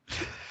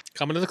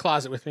 Come into the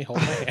closet with me. Hold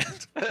my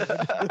hand.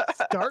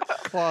 It's dark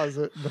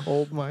closet and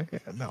hold my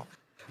hand. No.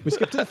 We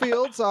skip to the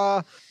fields.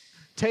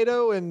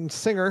 Tato and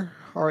Singer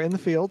are in the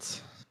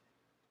fields.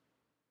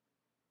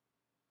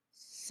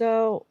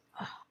 So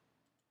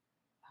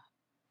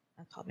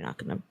I'm probably not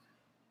gonna.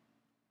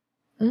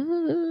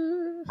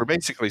 We're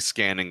basically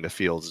scanning the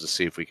fields to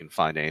see if we can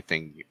find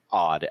anything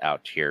odd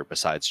out here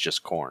besides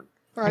just corn.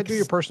 All right, do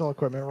your personal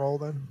equipment roll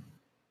then.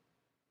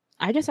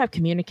 I just have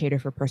communicator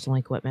for personal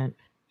equipment.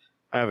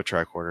 I have a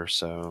tricorder,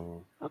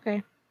 so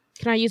Okay.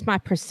 Can I use my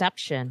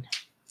perception?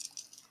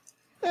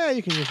 Yeah,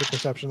 you can use the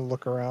perception to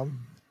look around.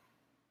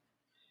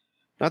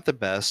 not the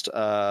best.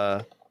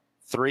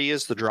 3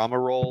 is the drama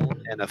roll,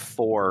 and a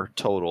 4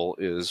 total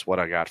is what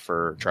I got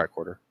for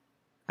tricorder.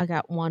 I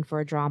got 1 for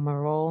a drama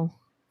roll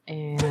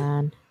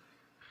and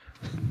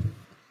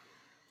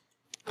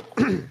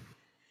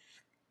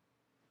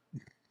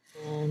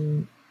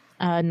and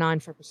 9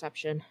 for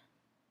perception.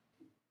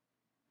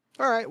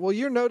 All right, well,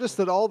 you notice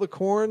that all the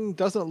corn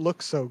doesn't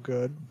look so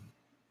good.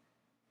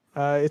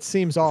 It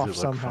seems Does off it look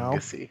somehow.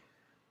 fungusy?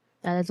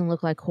 That doesn't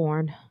look like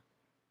corn.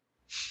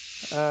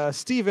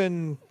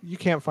 Steven, you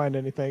can't find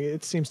anything.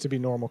 It seems to be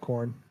normal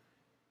corn.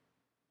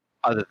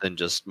 Other than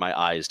just my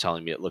eyes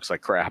telling me it looks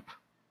like crap.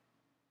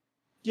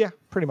 Yeah,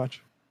 pretty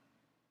much.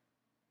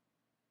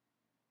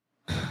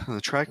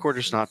 The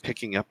tricorder's not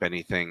picking up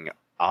anything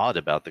odd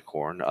about the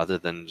corn other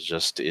than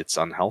just it's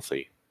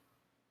unhealthy.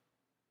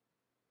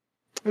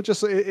 It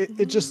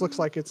just looks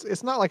like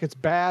it's not like it's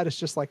bad. It's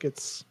just like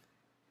it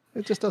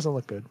just doesn't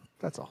look good.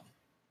 That's all.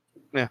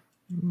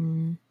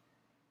 Mm.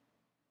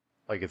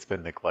 Like it's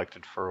been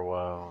neglected for a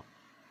while.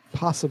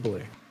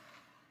 Possibly.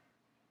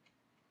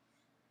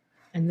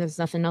 And there's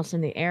nothing else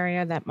in the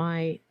area that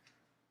might.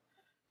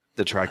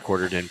 The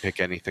tricorder didn't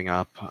pick anything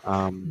up.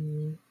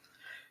 Mm.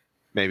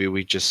 Maybe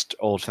we just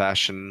old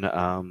fashioned.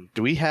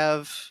 Do we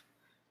have?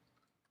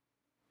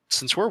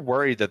 Since we're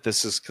worried that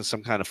this is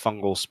some kind of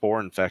fungal spore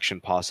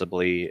infection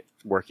possibly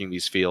working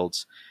these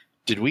fields,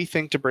 Did we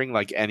think to bring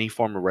like any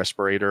form of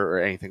respirator or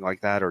anything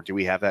like that, or do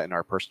we have that in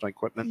our personal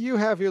equipment? You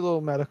have your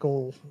little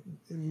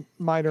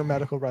minor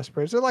medical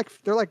respirators.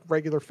 They're like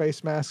regular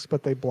face masks,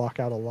 but they block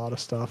out a lot of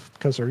stuff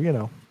because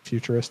they're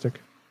futuristic.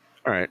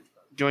 All right,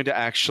 going to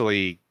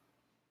actually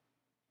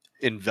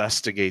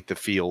investigate the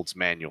fields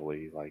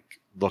manually, like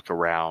look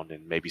around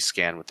and maybe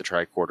scan with the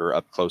tricorder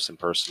up close and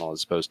personal,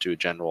 as opposed to a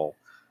general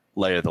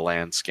lay of the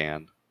land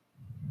scan.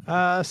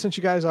 Since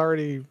you guys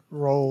already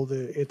rolled,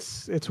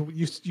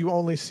 you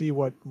only see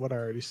what I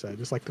already said.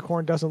 It's like the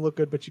corn doesn't look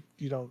good, but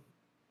you don't.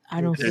 I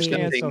don't There's see Yeah,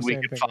 it. it's nothing no we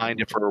same could thing.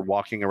 find if we're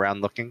walking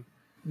around looking.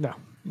 No.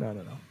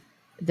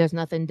 There's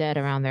nothing dead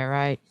around there,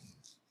 right?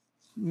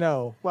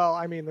 No. Well,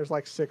 I mean, there's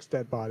like 6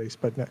 dead bodies,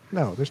 but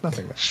no, there's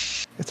nothing there.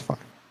 It's fine.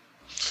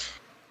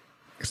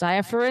 Because I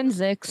have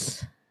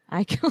forensics.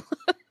 I can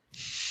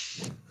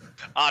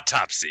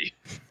Autopsy.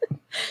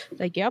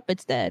 like, yep,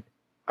 it's dead.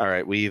 All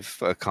right, we've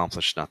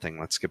accomplished nothing.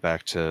 Let's get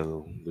back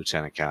to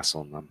Lieutenant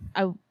Castle and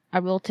them. I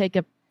will take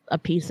a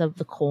piece of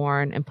the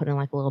corn and put it in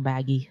like a little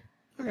baggie.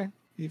 Okay.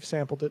 You've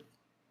sampled it.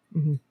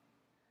 Mhm.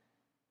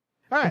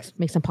 All right.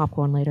 Make some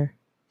popcorn later.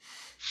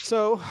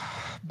 So,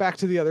 back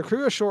to the other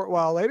crew. A short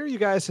while later, you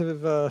guys have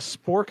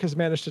Spork has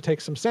managed to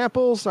take some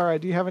samples. All right.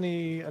 Do you have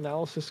any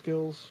analysis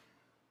skills?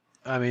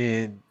 I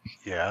mean,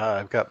 yeah,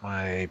 I've got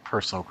my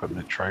personal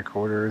equipment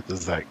tricorder.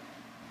 Does that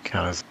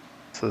count as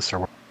this, or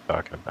what are we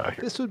talking about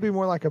here? This would be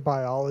more like a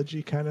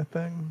biology kind of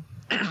thing.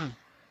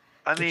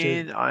 I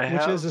mean,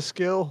 Which is a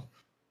skill.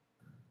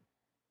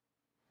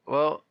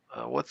 Well,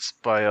 what's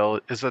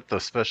biology? Is that the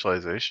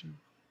specialization?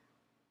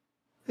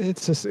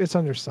 It's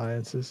under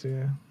sciences.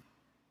 Yeah.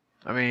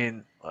 I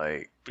mean,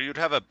 like, But you'd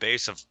have a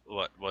base of,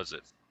 what was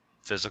it?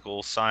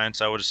 Physical science,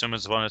 I would assume,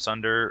 is the one it's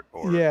under,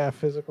 or Yeah,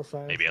 physical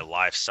science. maybe a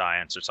life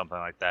science or something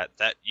like that.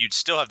 That you'd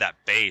still have that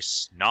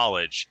base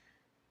knowledge.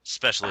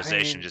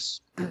 Specialization I-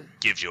 just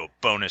gives you a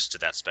bonus to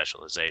that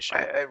specialization.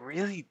 I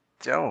really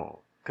don't,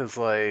 because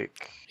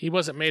like, He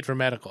wasn't made for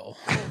medical.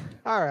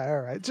 All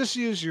right. Just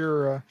use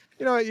your.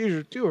 Do a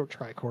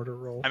tricorder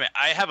roll. I mean,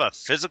 I have a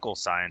physical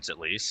science at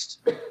least.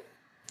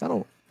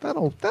 That'll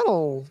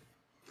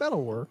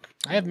work.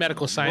 I have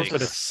medical science, but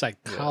Nice. it's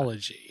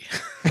psychology.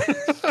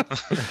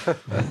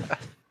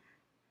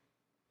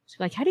 So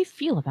like, how do you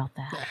feel about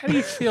that? How do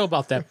you feel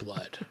about that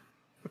blood?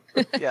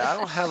 yeah, I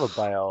don't have a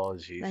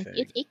biology Like, thing.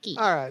 it's icky.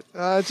 All right.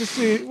 We'll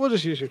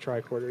just use your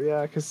tricorder.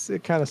 Yeah, because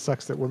it kind of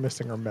sucks that we're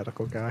missing our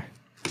medical guy.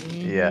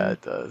 Yeah,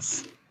 it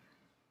does.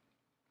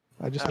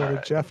 I just All wanted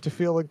right. Jeff to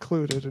feel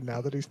included, and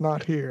now that he's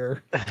not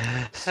here,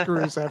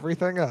 screws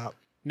everything up.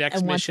 Next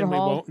And once mission, we're we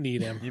all- won't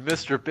need him. You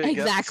missed your big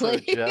Exactly.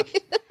 episode, Jeff.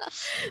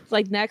 It's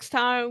like next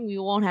time we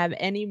won't have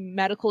any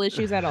medical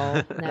issues at all.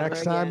 Never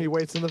Next time he again.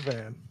 waits in the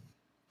van.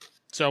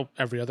 So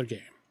every other game.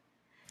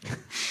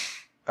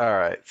 All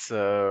right,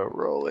 so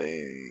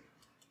rolling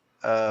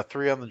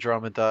 3 on the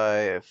drama die,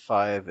 a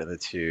 5 and a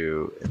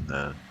 2, and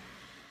then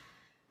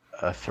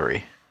a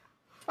 3.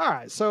 All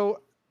right.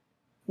 So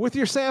with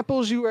your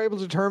samples, you were able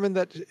to determine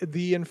that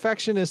the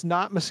infection is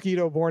not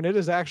mosquito-borne. It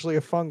is actually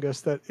a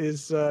fungus that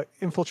is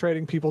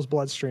infiltrating people's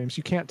bloodstreams.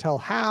 You can't tell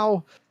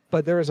how,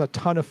 but there is a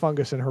ton of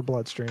fungus in her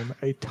bloodstream.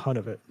 A ton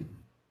of it.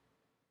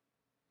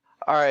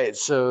 All right,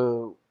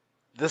 so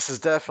this is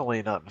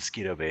definitely not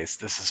mosquito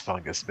based. This is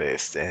fungus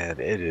based, and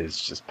it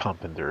is just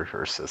pumping through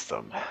her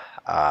system.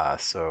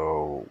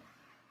 So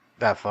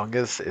that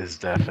fungus is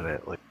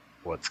definitely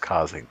what's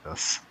causing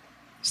this.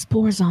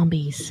 Spore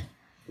zombies.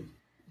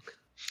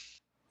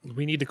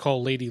 We need to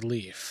call Lady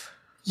Leaf.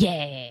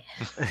 Yeah.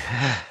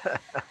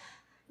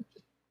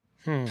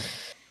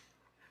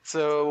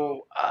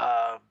 So,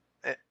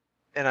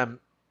 and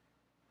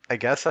I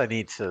guess I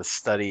need to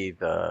study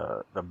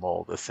the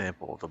mold, the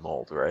sample of the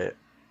mold, right?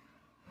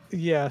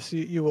 Yes,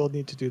 you will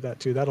need to do that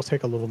too. That'll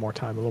take a little more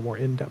time, a little more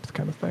in-depth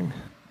kind of thing.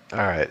 All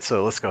right,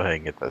 so let's go ahead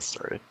and get this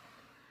started.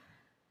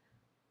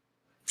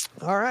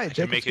 All right, I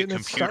can Jacob's make a getting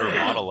it computer started.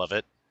 model of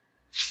it.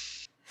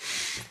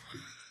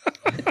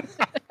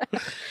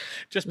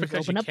 Just Just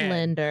because open you up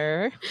can.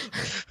 Blender.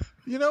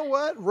 You know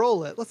what?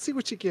 Roll it. Let's see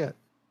what you get.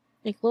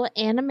 Make a little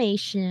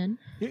animation.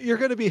 You're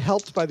going to be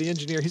helped by the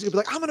engineer. He's going to be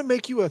like, I'm going to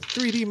make you a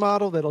 3D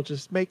model that'll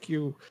just make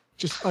you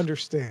just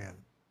understand.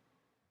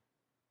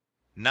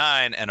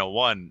 9 and a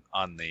 1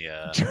 on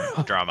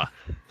the drama.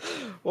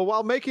 Well,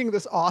 while making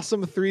this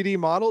awesome 3D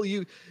model,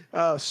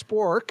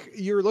 Spork,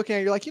 you're looking at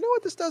it, you're like, you know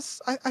what this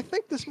does? I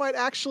think this might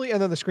actually,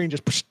 and then the screen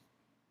just, psh,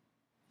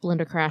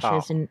 Blender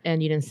crashes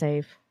and you didn't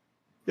save.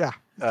 yeah,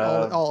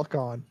 it's all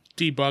gone.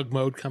 Debug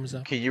mode comes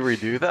up. Can you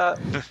redo that?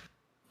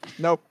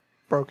 Nope,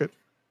 broke it.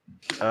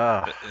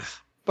 Ah,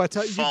 But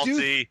you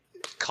Faulty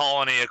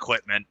colony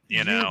equipment,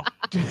 you know.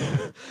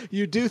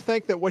 you do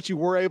think that what you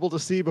were able to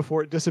see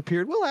before it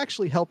disappeared will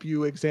actually help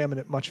you examine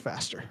it much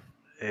faster.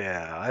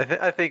 yeah.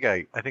 I think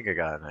I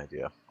got an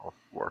idea. I'll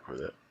work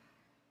with it.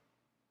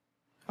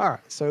 All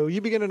right, so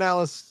you begin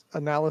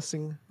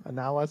analyzing.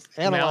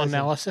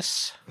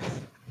 Analysis.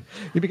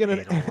 You begin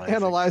Analyzing.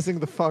 analyzing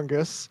the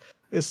fungus.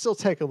 It still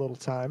take a little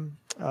time.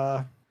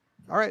 All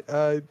right,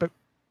 but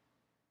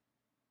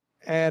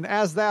And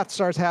as that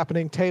starts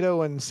happening,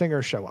 Tato and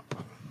Singer show up.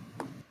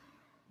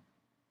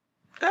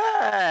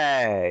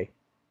 Hey!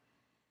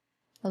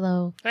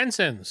 Hello.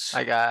 Ensigns.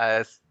 Hi,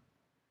 guys.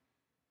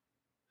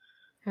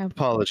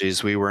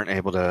 Apologies, we weren't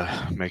able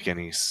to make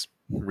any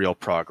real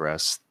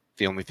progress.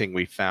 The only thing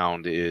we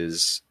found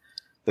is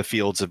the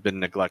fields have been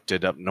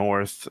neglected up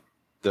north.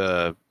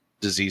 The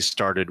disease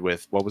started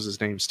with, what was his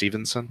name,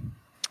 Stevenson?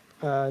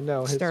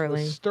 No, his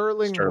Sterling. was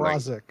Sterling Sterling.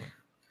 Rozic.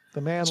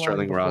 The man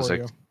Sterling lying before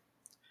Rozic.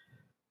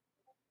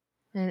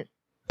 you. And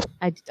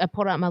I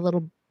pulled out my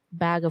little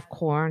bag of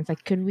corn. It's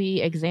like, could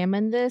we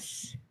examine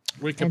this?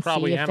 We could And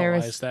probably see if there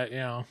analyze is- that,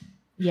 Yeah,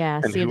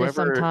 And see if there's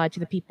some whoever- tied to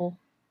the people.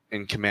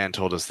 In command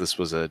told us this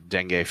was a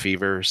dengue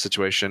fever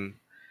situation.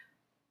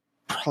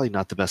 Probably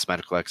not the best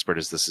medical expert,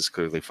 as this is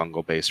clearly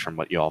fungal based from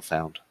what you all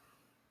found.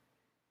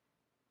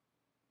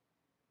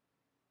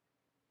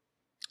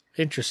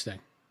 Interesting.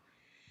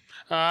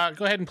 Go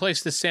ahead and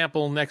place this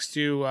sample next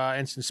to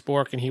Ensign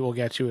Spork, and he will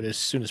get to it as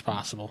soon as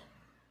possible.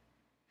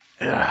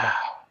 Analyzing.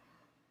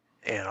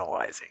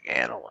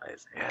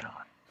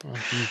 Well,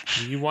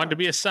 you wanted to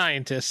be a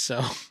scientist,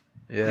 so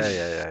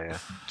Yeah.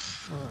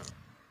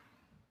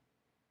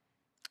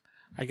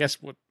 I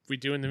guess what we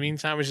do in the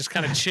meantime is just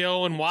kind of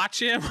chill and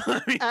watch him.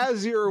 I mean,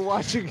 As you're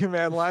watching him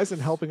analyze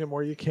and helping him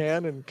where you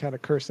can and kind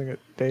of cursing at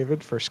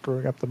David for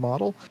screwing up the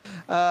model,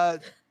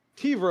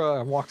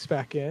 Tivra walks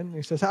back in and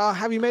he says,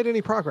 have you made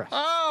any progress?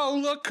 oh,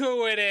 look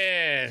who it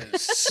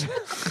is!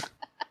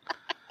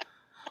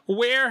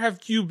 Where have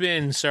you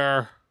been,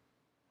 sir?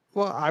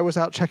 Well, I was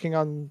out checking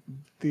on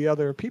the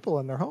other people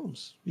in their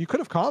homes. You could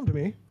have calmed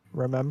me,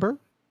 remember?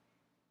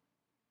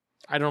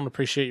 I don't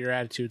appreciate your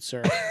attitude,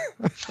 sir.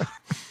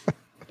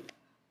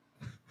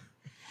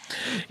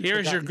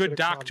 Here's forgot your you good could've calmed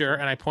doctor,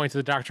 me. and I point to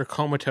the doctor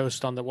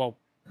comatose on the,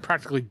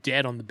 practically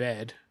dead on the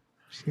bed.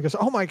 He goes,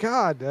 oh my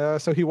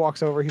God. So he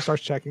walks over, he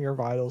starts checking her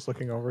vitals,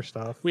 looking over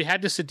stuff. We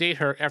had to sedate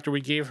her after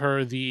we gave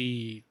her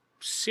the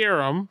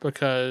serum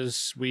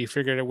because we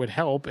figured it would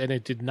help, and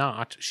it did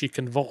not. She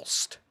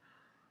convulsed.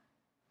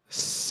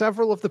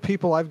 Several of the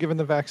people I've given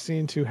the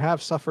vaccine to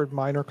have suffered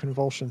minor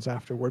convulsions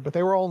afterward, but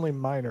they were only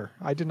minor.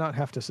 I did not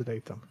have to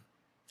sedate them.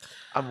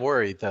 I'm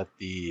worried that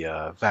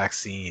the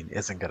vaccine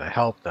isn't going to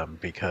help them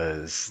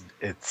because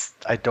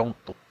I don't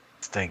believe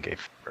it's dengue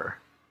fever.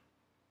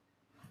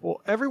 Well,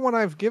 everyone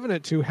I've given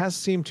it to has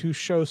seemed to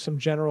show some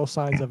general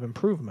signs of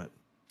improvement.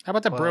 How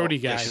about that Brody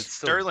Well, guy? they should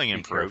still Sterling be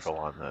improved. careful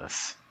on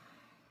this.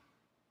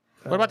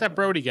 What about that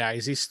Brody guy?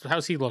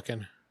 How's he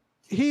looking?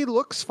 He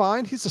looks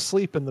fine. He's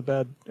asleep in the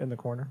bed in the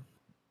corner.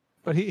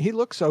 But he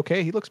looks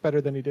okay. He looks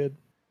better than he did.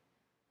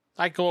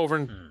 I go over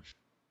and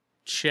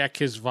check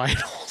his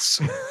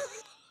vitals.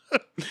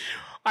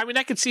 I mean,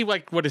 I can see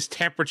like what his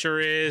temperature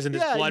is and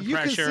his blood you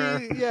pressure.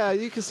 Can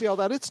see, you can see all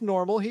that. It's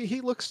normal. He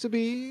looks to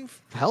be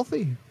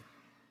healthy.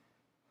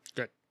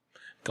 Good.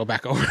 Go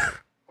back over.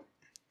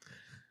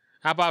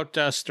 How about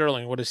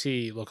Sterling? What does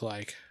he look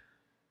like?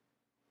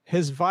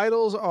 His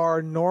vitals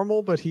are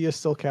normal, but he is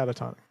still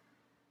catatonic.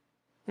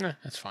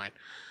 That's fine.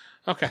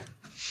 Okay.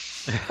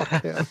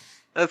 Yeah.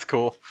 That's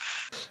cool.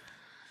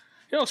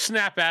 He'll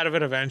snap out of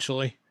it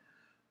eventually.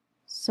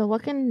 So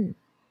what can...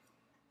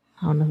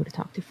 I don't know who to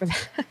talk to for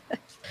that.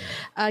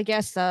 I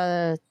guess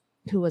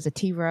who was a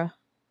Tivra.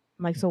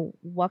 I'm like, so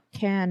what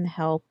can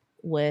help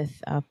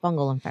with a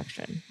fungal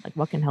infection? Like,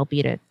 what can help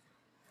eat it?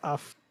 A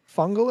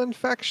fungal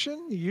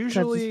infection?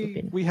 Usually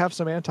Substance we have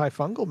some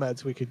antifungal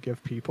meds we could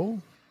give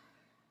people.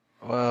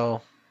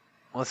 Well,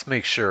 let's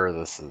make sure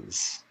this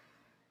is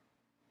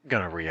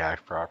going to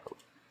react properly.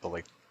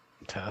 The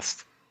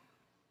test.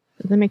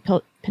 Does they make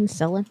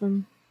penicillin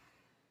from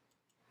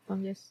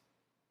fungus?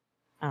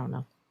 I don't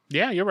know.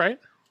 Yeah, you're right.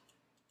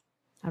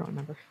 I don't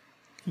remember.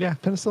 Yeah,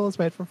 penicillin's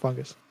made from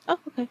fungus. Oh,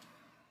 okay.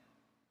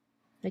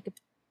 Make a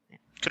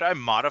Could I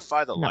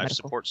modify the Not life medical.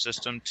 support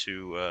system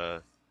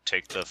to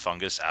take the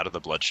fungus out of the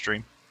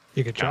bloodstream?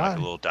 You could Kind of try. like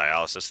a little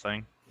dialysis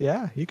thing.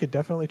 Yeah, you could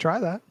definitely try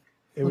that.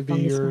 It would be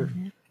fungus your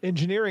one,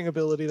 engineering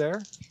ability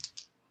there.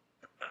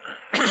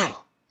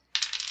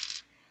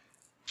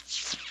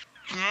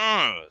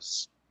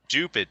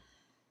 Stupid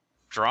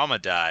drama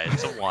die.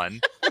 It's a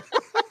 1.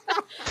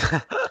 yeah.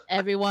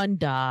 Everyone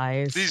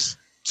dies. These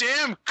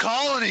damn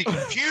colony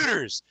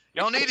computers.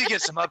 Y'all need to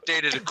get some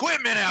updated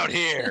equipment out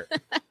here.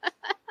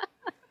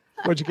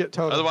 What'd you get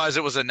total? Otherwise,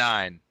 it was a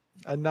 9.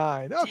 A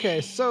 9.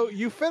 Okay, so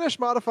you finish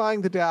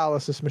modifying the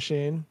dialysis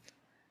machine.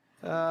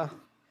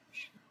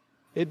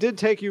 It did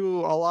take you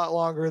a lot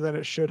longer than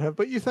it should have,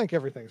 but you think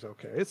everything's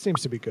okay. It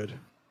seems to be good.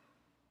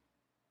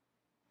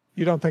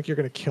 You don't think you're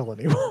going to kill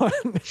anyone.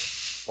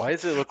 Why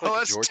does it look like Well, a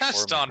let's George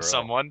test Foreman on grill?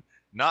 someone,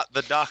 not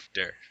the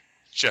doctor,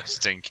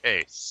 just in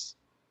case.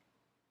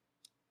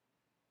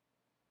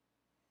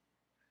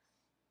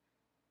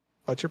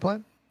 What's your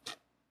plan?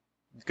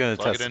 He's going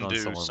to Plug test it it on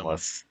into someone someone.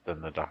 less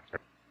than the doctor.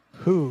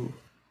 Who?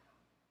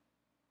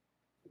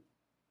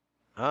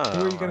 Oh,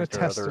 Who are you gonna aren't there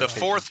test other it The on? patients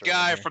fourth around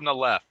guy here? from the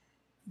left.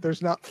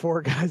 There's not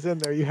 4 guys in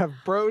there. You have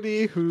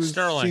Brody, who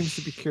Sterling. seems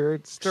to be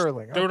cured.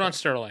 Sterling. Do it okay. on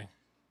Sterling.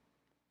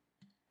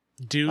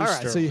 Do All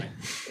right, Sterling.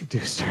 so you do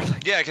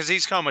Sterling. Yeah, because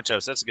he's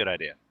comatose. That's a good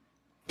idea.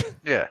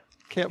 Yeah.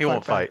 Can't He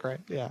won't back, fight. right?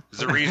 Yeah.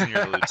 There's a reason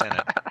you're the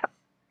lieutenant.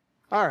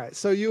 All right,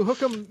 so you hook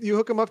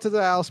him up to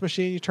the Alice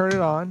machine. You turn it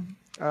on.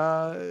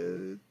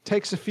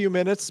 Takes a few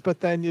minutes, but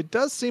then it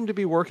does seem to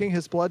be working.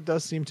 His blood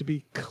does seem to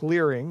be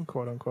clearing,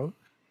 quote unquote.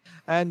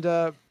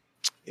 And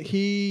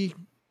he,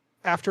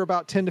 after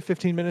about 10 to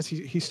 15 minutes,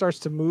 he starts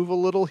to move a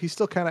little. He's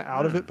still kind of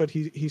out of it, but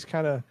he's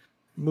kind of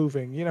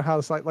moving. You know how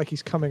it's like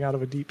he's coming out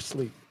of a deep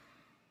sleep.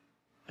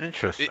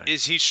 Interesting.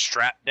 Is he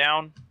strapped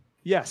down?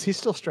 Yes, he's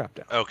still strapped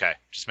down. Okay,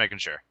 just making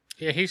sure.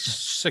 Yeah, he's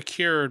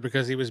secured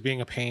because he was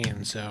being a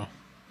pain, so.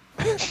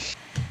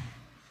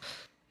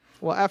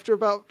 Well, after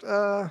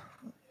about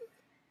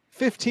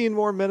 15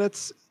 more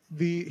minutes,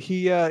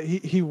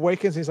 he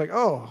wakens. He's like,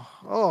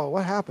 oh,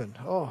 what happened?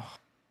 Oh,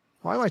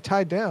 why am I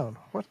tied down?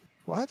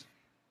 What?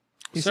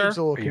 He Sir? seems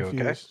a little Are you okay?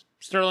 confused.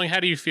 Sterling, how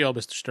do you feel,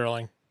 Mr.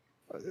 Sterling?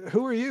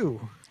 Who are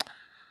you?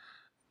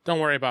 Don't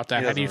worry about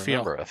that. He How do you doesn't feel?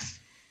 remember us.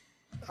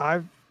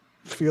 I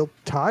feel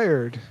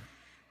tired.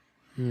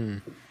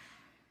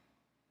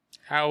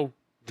 How?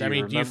 Do I you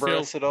mean, do you remember feel?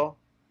 us at all?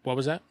 What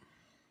was that?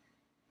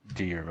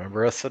 Do you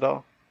remember us at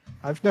all?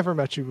 I've never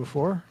met you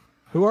before.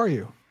 Who are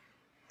you?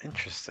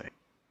 Interesting.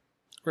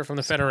 We're from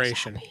the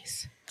Federation,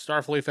 Zombies.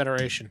 Starfleet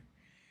Federation,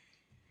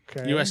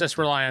 Okay. USS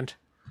Reliant.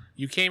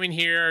 You came in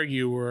here.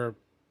 You were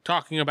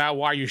talking about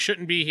why you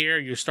shouldn't be here.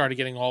 You started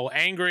getting all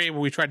angry when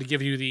we tried to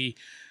give you the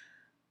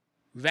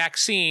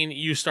vaccine.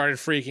 You started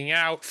freaking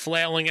out,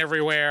 flailing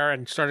everywhere,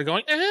 and started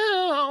going,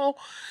 "Ow!"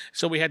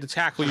 So we had to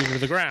tackle you to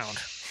the ground.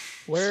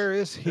 Where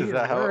is he? Is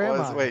that how Where it am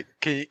was? I? Wait,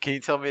 can you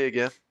tell me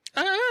again?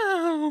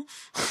 Ow!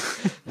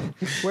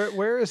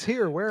 Where is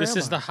here? Where This am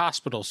is I? the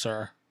hospital,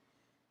 sir.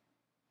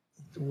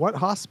 What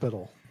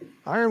hospital?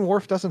 Iron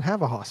Wharf doesn't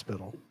have a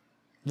hospital.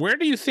 Where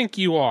do you think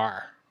you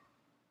are?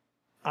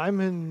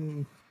 I'm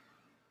in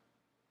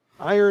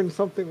Iron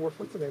something Wharf.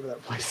 What's the name of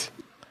that place?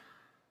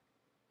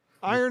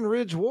 Iron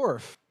Ridge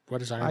Wharf.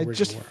 What is I Iron Ridge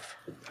just- Wharf?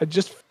 I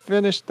just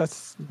finished.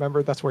 That's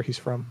where he's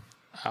from.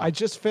 Oh. I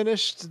just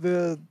finished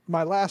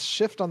my last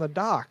shift on the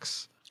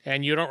docks.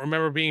 And you don't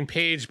remember being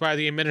paged by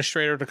the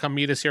administrator to come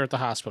meet us here at the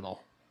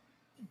hospital?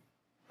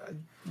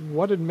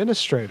 What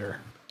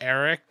administrator?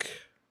 Eric,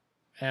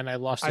 and I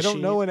lost. I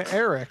don't know an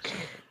Eric.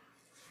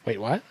 Wait,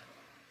 what?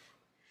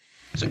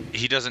 So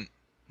he doesn't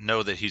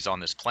know that he's on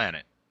this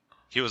planet.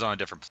 He was on a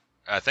different.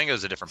 I think it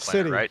was a different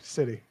planet, City, right?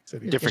 city.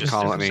 Different Just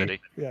colony. city.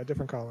 Yeah,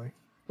 different colony.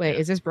 Wait,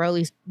 is this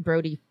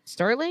Brody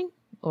Sterling?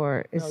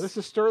 Or is No, this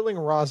is Sterling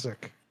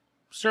Rozic.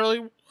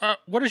 Sterling,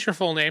 what is your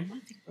full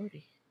name?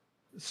 Brody?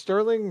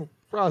 Sterling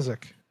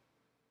Rozic.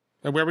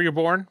 And where were you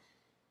born?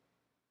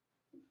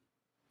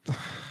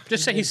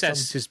 Just say he name's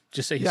says.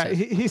 Just say he Yeah, says.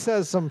 he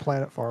says some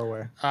planet far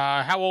away.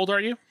 How old are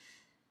you?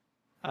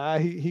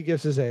 He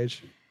gives his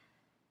age.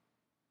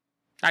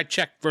 I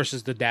checked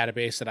versus the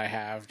database that I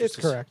have. It's just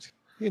to- correct.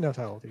 He knows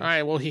how old he is. All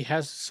right. Well, he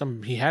has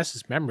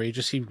his memory.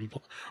 Just you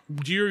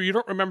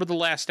don't remember the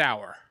last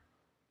hour.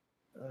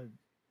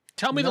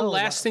 Tell me the no,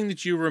 last thing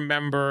that you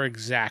remember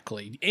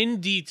exactly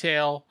in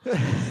detail.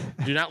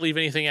 Do not leave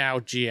anything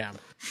out, GM.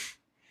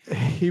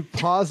 He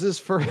pauses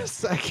for a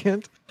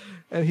second,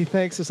 and he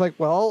thinks, "It's like,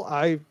 well,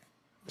 I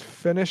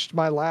finished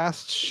my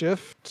last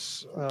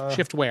shift.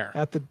 Shift where?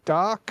 At the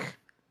dock,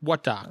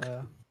 What dock?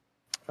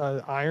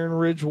 Iron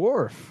Ridge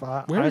Wharf.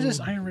 Where is this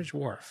Iron Ridge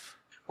Wharf?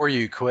 Were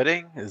you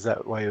quitting? Is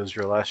that why it was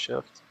your last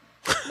shift?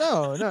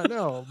 No.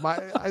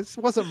 It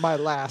wasn't my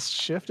last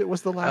shift. It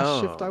was the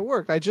last shift I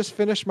worked. I just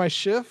finished my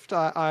shift.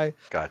 I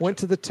Gotcha. went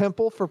to the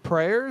temple for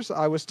prayers.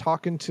 I was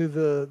talking to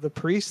the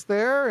priest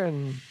there,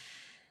 and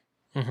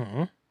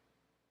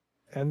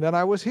Mm-hmm. then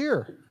I was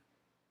here.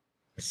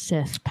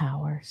 Sith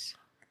powers.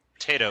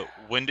 Tato,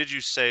 when did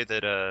you say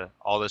that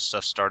all this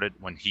stuff started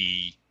when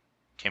he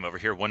came over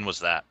here? When was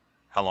that?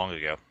 How long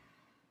ago?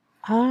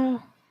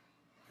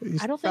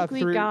 It's I don't think about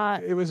we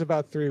got- It was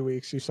about 3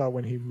 weeks. You saw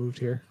when he moved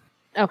here.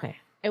 Okay.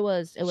 It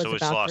was So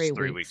it's about lost 3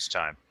 3 weeks. weeks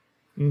time.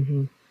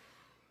 Mm-hmm.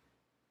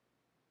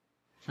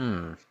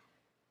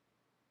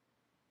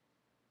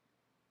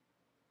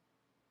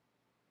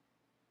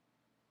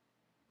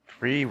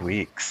 3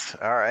 weeks.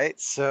 All right.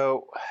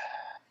 So,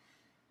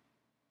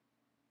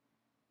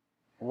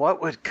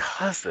 what would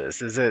cause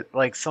this? Is it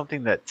like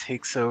something that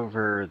takes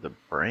over the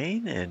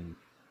brain and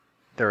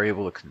they're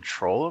able to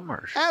control them,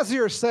 or? As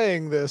you're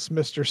saying this,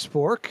 Mr.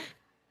 Spork,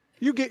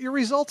 you get your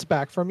results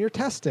back from your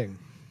testing.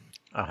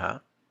 Uh huh.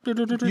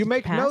 You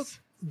make Pass. note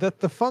that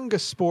the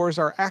fungus spores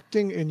are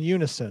acting in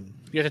unison.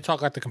 You have to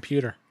talk like the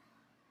computer.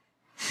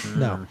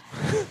 No.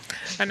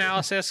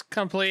 Analysis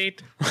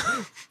complete.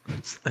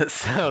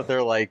 So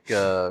they're like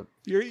You're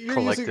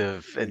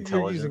collective you're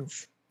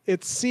intelligence.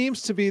 It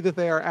seems to be that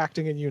they are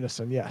acting in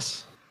unison,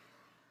 yes.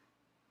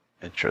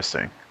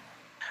 Interesting.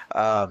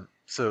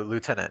 So,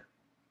 Lieutenant,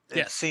 it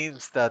Yes.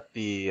 seems that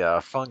the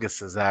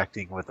fungus is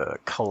acting with a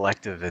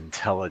collective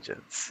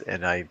intelligence,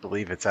 and I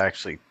believe it's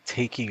actually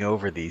taking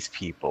over these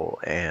people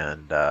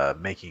and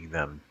making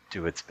them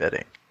do its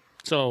bidding.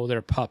 So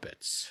they're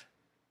puppets.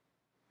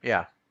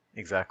 Yeah,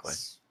 exactly.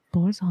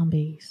 More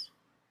zombies.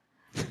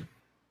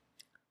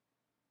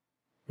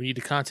 We need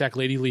to contact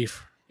Lady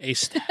Leaf.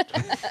 ASAP.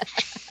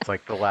 It's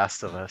like The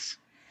Last of Us.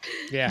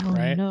 Yeah, Oh,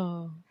 right?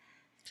 no.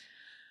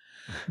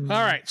 All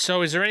right.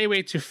 So is there any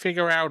way to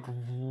figure out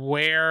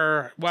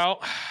where...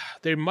 Well,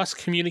 they must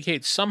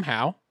communicate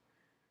somehow.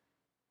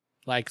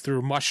 Like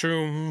through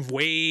mushroom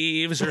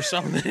waves or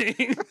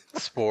something.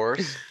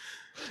 Spores.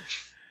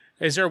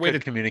 Is there a way Could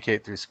to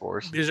communicate through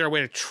spores. Is there a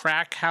way to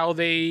track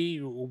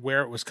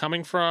where it was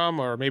coming from,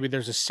 or maybe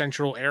there's a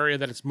central area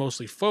that it's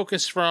mostly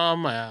focused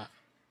from? I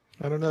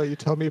don't know. You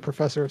tell me,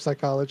 Professor of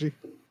Psychology.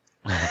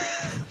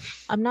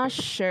 I'm not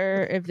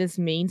sure if this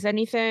means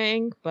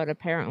anything, but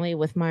apparently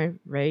with my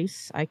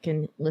race, I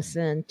can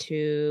listen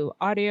to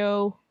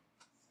audio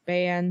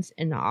bands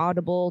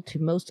inaudible to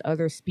most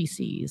other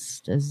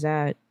species. Does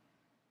that...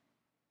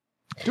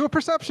 Do a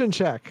perception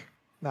check,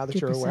 now that do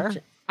you're aware.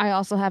 perception? I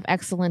also have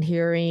excellent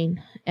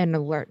hearing and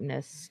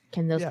alertness.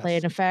 Can those play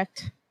Yes. an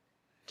effect?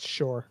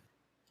 Sure.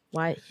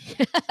 Why?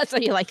 So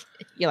you're like,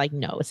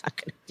 no, it's not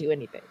going to do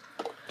anything.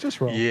 Just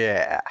roll.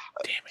 Yeah.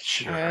 Damn it.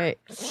 Sure. All right,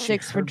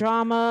 6 for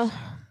drama,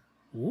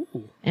 Ooh.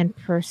 and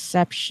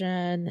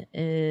perception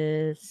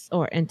is,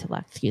 or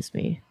intellect, excuse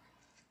me.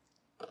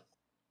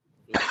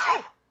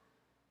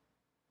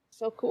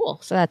 So cool.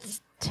 So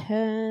that's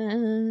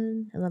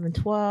 10, 11,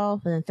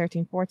 12, and then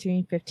 13,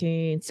 14,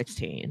 15,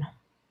 16.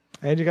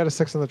 And you got a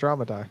 6 on the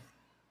drama die.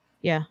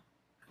 Yeah.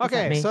 What's that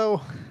Okay, mean?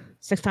 so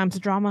 6 times the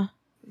drama?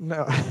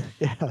 no,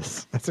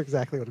 yes, that's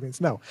exactly what it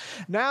means. No,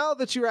 now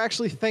that you're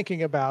actually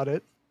thinking about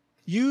it,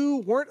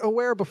 you weren't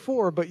aware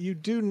before, but you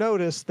do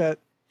notice that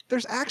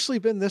there's actually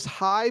been this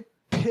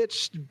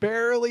high-pitched,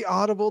 barely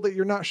audible that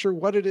you're not sure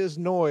what it is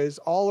noise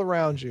all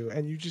around you,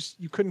 and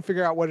you couldn't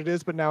figure out what it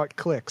is, but now it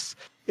clicks.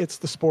 It's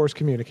the spores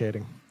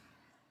communicating.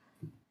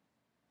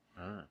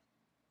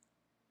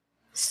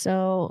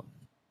 So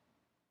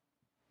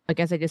I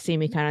guess I just see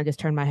me kind of just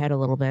turn my head a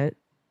little bit.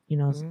 You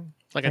know, Mhm.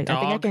 Like a like, dog?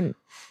 I think I can.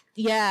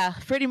 Yeah,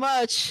 pretty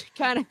much.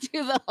 Kind of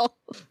do the whole.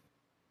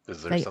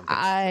 Is there Like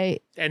something?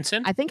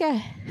 Ensign? I think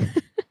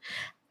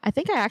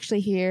I actually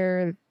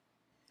hear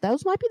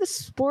those might be the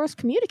spores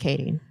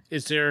communicating.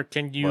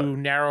 Can you What?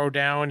 narrow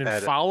down and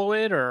At- follow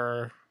it,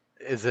 or...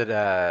 Is it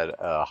at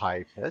a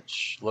high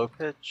pitch, low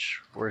pitch?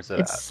 Where's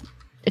it It's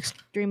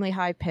extremely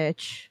high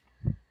pitch.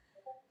 at?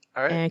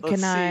 All right, and let's can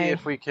see I-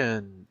 if we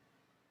can.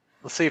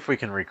 Let's see if we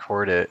can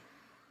record it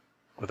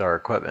with our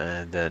equipment,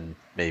 and then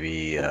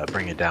maybe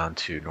bring it down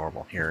to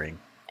normal hearing.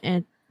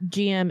 And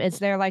GM, is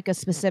there like a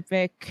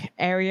specific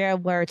area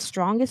where it's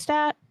strongest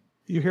at?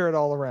 You hear it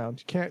all around.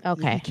 You can't.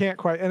 Okay. You can't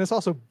quite, and it's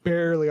also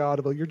barely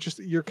audible.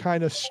 You're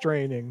kind of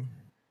straining.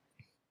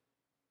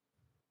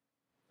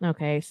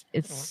 Okay,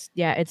 it's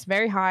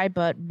very high,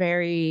 but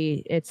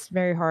it's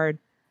very hard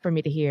for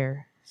me to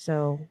hear.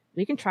 So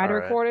we can try to All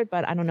right. record it,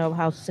 but I don't know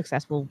how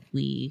successful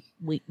we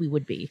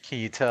would be. Can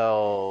you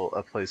tell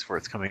a place where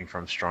it's coming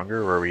from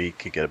stronger, where we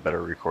could get a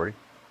better recording?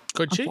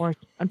 Could she?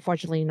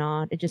 Unfortunately,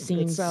 not. It just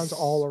seems It sounds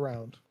all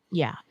around.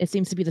 Yeah, it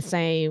seems to be the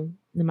same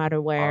no matter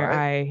where All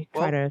I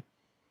try Well- to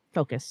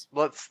focus.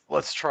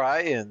 Let's try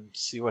and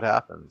see what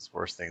happens.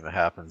 Worst thing that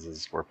happens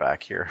is we're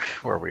back here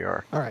where we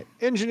are. All right,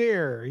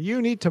 engineer,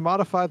 you need to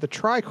modify the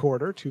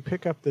tricorder to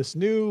pick up this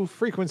new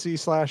frequency.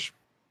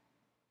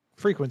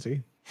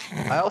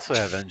 I also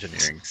have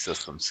engineering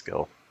system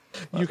skill.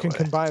 by You the can way.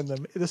 combine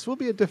them. This will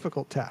be a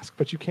difficult task,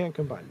 but you can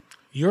combine them.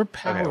 Your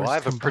power Okay, well, I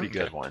is have a pretty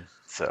combined. good one.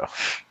 So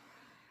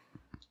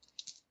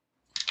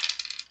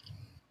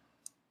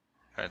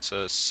All right,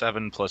 so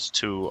 7 plus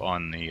 2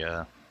 on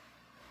the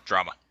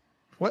drama.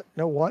 What?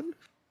 No one?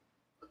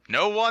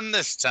 No one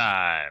this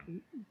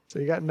time. So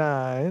you got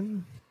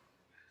 9.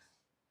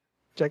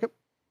 Jacob?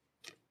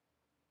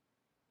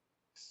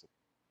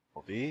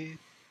 will be.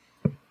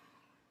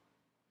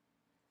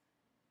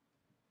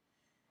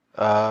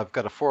 I've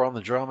got a 4 on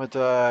the drama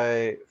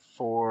die,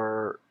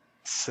 4,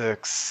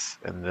 6,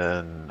 and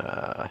then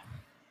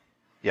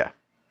yeah,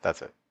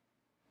 that's it.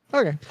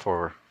 Okay.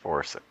 4,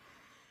 6.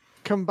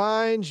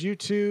 Combined, you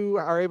two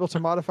are able to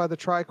modify the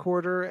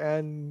tricorder,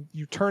 and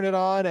you turn it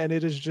on, and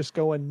it is just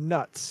going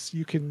nuts.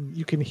 You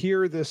can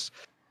hear this.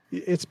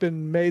 It's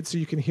been made so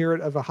you can hear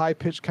it of a high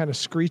pitched kind of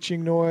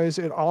screeching noise.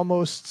 It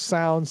almost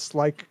sounds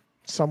like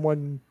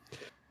someone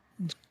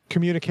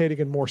communicating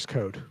in Morse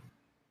code,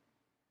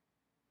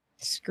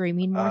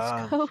 Screaming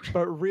Morse code.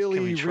 but really,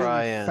 Can we really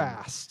try and-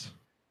 fast.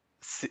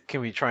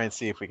 Can we try and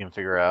see if we can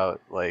figure out,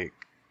 like,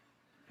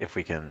 if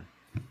we can,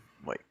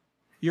 like,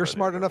 You're Right,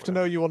 smart yeah, enough to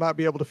know you will not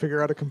be able to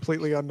figure out a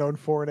completely unknown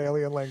foreign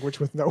alien language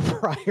with no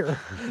prior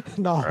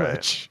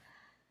knowledge.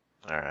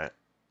 all right.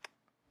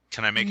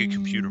 Can I make a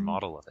computer Mm.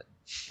 model of it?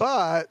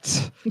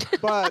 But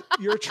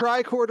your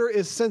tricorder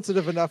is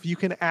sensitive enough you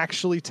can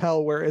actually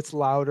tell where it's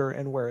louder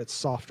and where it's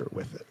softer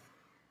with it.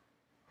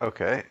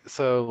 Okay,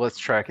 so let's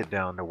track it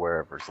down to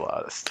wherever's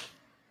loudest.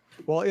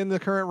 Well, in the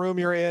current room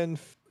you're in,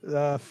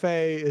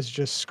 Faye is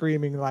just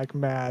screaming like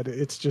mad.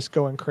 It's just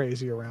going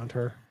crazy around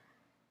her.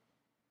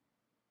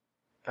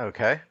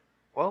 Okay,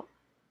 well,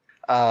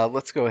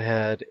 Let's go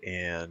ahead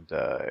and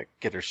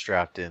get her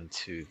strapped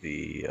into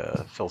the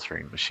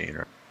filtering machine.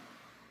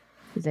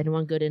 Is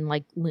anyone good in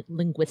like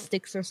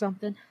linguistics or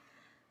something?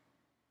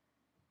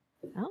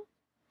 Oh,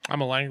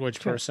 I'm a language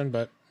person,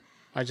 but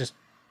I just.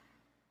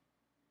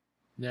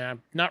 Yeah,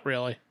 not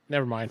really.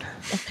 Never mind.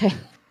 okay.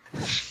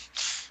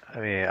 I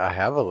mean, I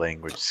have a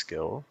language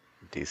skill.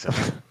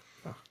 Decent.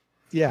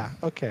 Yeah,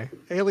 okay.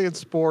 Alien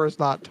spore is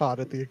not taught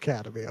at the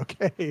academy,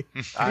 okay?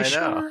 I You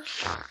know.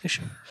 sure? You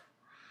sure?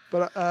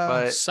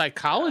 But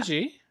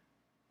Psychology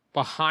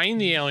behind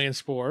the alien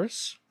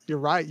spores. you're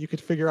right. You could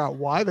figure out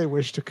why they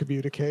wish to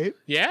communicate.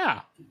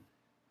 Yeah.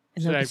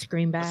 And Should then I- the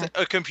scream Is back. it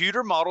a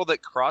computer model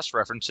that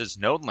cross-references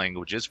known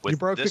languages with You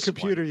broke the this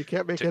computer. one. You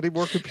can't make any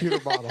more computer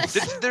models.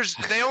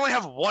 They only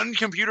have one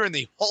computer in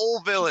the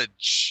whole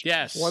village.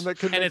 Yes. One that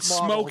can and make it's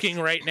models. smoking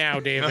right now,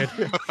 David.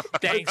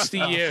 Thanks to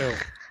you.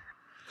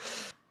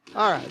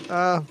 All right.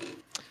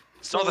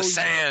 It's all the So-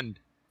 sand.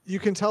 You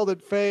can tell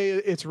that Faye,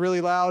 it's really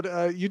loud.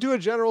 You do a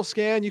general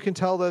scan. You can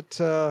tell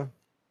that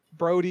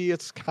Brody,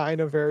 it's kind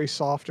of very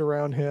soft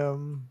around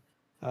him.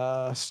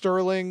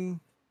 Sterling,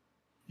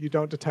 you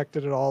don't detect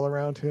it at all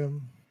around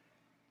him.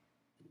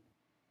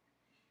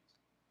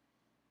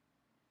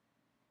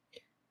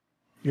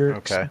 You're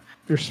Okay.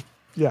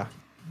 Yeah.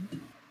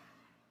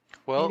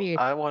 Well, Maybe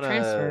I want to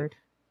transferred.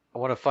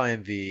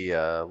 find the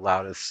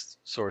loudest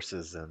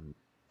sources, and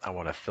I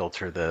want to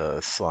filter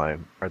the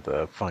slime or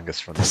the fungus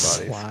from the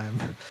bodies. Slime.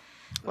 The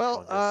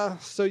Well,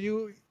 fungus. so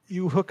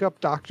you hook up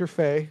Dr.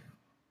 Faye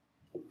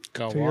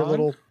Go to on. your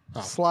little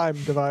Oh. slime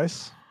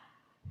device.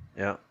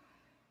 Yeah.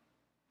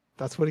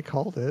 That's what he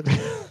called it.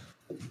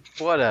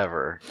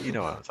 Whatever. You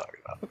know what I'm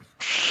talking about.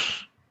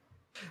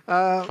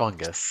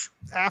 Fungus.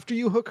 After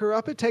you hook her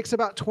up, it takes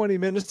about 20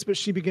 minutes, but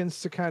she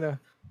begins to kind of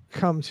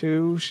come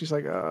to. She's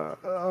like,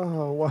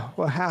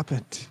 what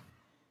happened?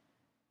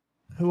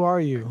 Who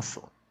are you?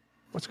 Excellent.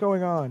 What's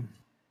going on?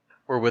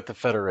 We're with the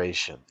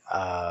Federation.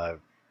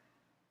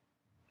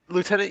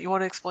 Lieutenant, you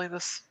want to explain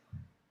this?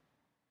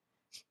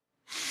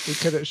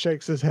 Lieutenant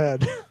shakes his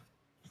head.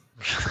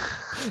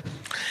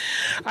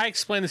 I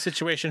explain the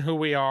situation, who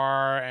we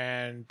are,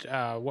 and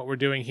what we're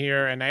doing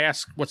here, and I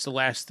ask, what's the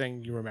last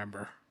thing you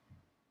remember?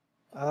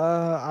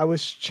 I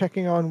was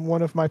checking on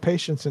one of my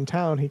patients in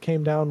town. He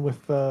came down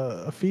with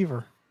a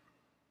fever.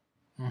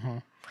 Mm-hmm.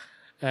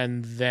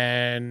 And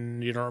then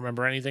you don't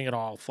remember anything at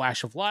all?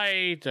 Flash of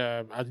light,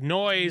 a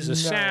noise, a No.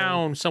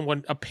 sound,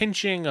 someone, a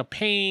pinching, a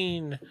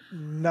pain.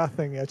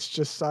 Nothing. It's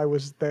just I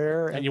was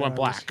there And you then went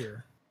I was black.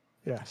 here.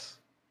 Yes.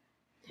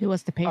 Who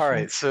was the patient? All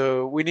right,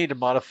 so we need to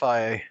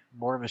modify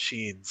more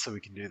machines so we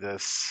can do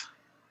this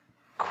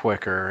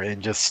quicker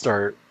and just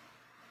start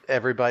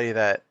everybody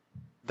that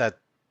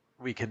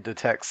we can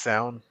detect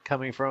sound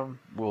coming from.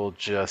 We'll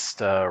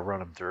just run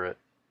them through it.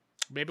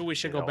 Maybe we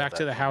should You go know, back to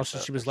that the thing house is that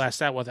up she was or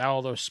last at with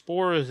all those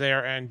spores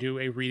there and do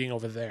a reading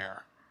over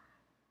there.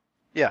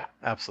 Yeah,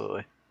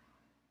 absolutely.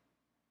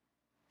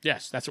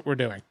 Yes, that's what we're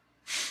doing.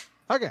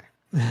 Okay.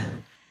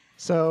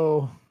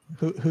 So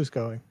who's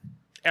going?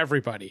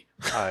 Everybody.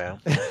 I am.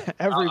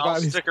 I'll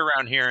Everybody's stick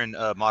around here and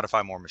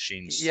modify more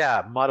machines.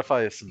 Yeah,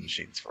 modify some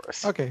machines for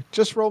us. okay.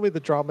 Just roll me the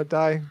drama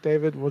die,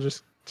 David. We'll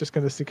just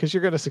gonna see because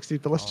you're gonna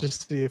succeed. But let's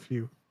just see if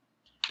you.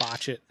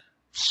 Botch it.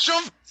 So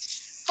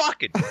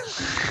fucking.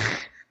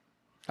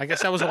 I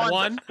guess that was a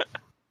one.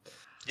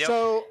 Yep.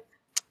 So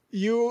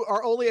you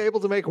are only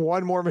able to make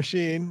one more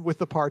machine with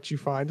the parts you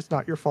find. It's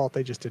not your fault.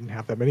 They just didn't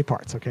have that many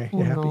parts. Okay. Oh,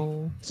 You happy?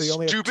 no. So you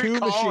only have Stupid two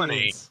colony.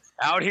 machines.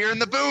 Out here in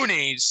the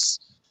boonies.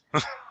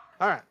 All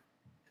right.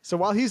 So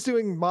while he's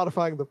doing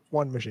modifying the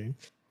one machine,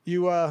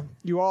 you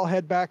all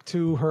head back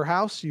to her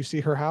house. You see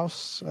her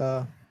house.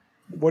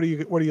 What are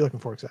you looking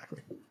for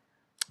exactly?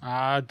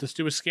 Let's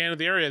do a scan of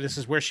the area. This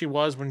is where she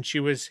was when she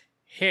was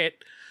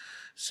hit.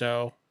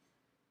 So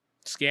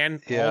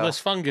scan all this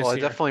fungus Well, I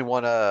here. definitely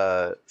want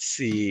to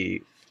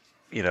see,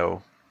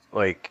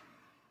 like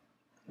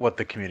what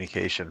the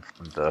communication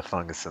from the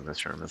fungus in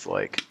this room is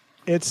like.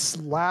 It's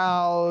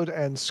loud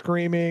and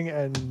screaming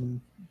and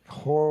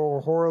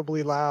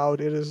horribly loud.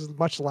 It is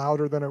much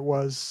louder than it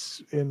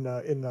was in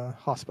the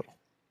hospital.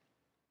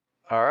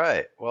 All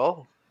right.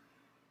 Well,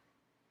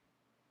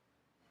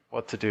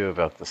 what to do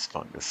about this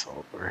fungus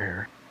over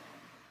here?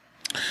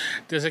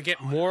 Does it get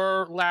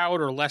more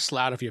loud or less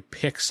loud if you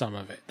pick some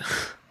of it?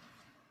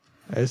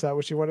 Is that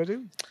what you want to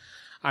do?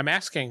 I'm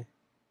asking.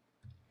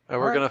 And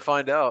we're Alright. gonna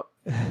find out.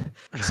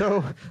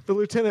 So the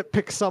lieutenant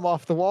picks some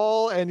off the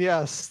wall, and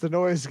yes, the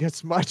noise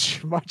gets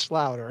much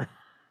louder.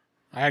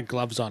 I had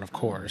gloves on, of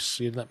course.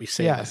 You didn't let me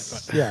say Yes,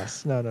 that. But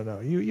yes. No.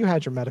 You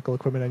had your medical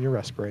equipment and your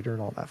respirator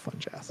and all that fun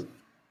jazz.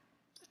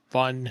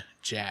 fun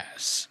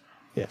jazz.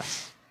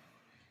 Yes.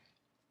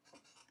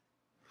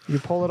 You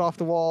pull it off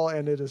the wall,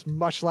 and it is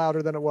much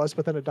louder than it was,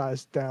 but then it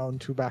dies down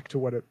to back to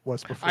what it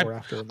was before.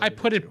 After a I minute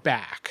put or it two.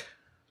 back.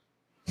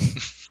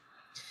 That's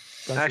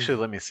Actually,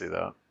 let me see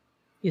that.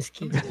 Just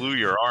keep Glue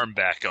your arm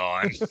back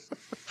on.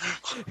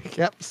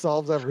 Yep,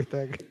 solves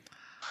everything.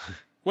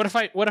 What if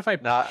I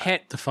Nah.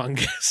 pet the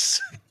fungus?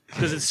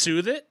 Does it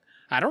soothe it?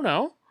 I don't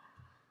know.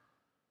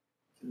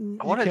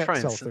 I want to can't try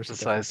and tell if there's a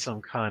synthesize difference.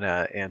 some kind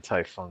of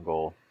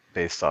antifungal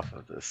based off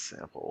of this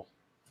sample.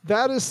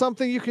 That is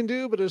something you can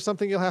do, but it's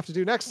something you'll have to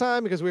do next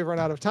time because we've run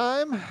out of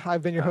time.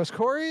 I've been your host,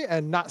 Corey,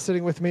 and not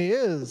sitting with me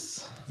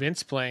is...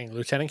 Vince playing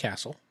Lieutenant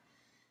Castle.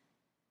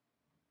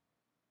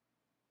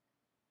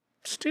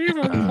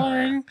 Steven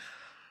playing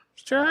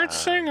Jared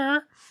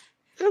Singer.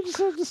 It's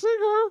the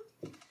singer.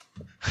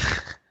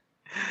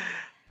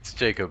 It's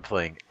Jacob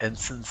playing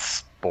Ensign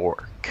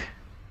Spork.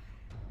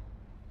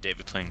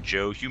 David playing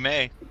Joe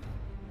Hume.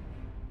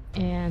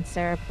 And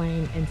Sarah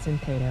playing Ensign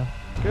Tato.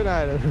 Good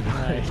night,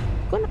 everybody.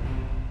 Good night.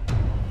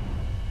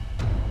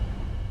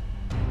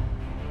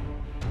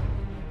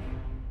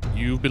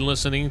 You've been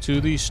listening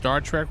to the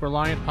Star Trek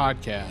Reliant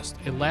Podcast,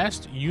 a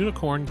Last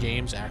Unicorn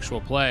Games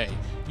actual play,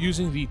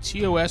 using the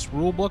TOS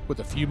rulebook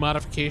with a few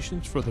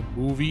modifications for the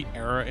movie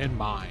era in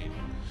mind.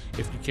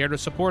 If you care to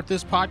support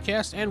this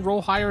podcast and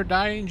Roll High or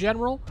Die in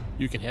general,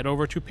 you can head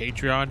over to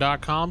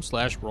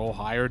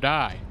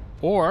patreon.com/rollhighdie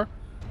or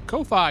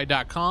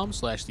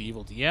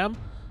ko-fi.com/theevildm.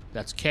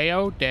 That's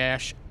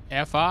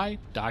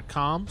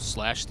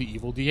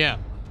ko-fi.com/theevildm.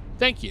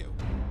 Thank you.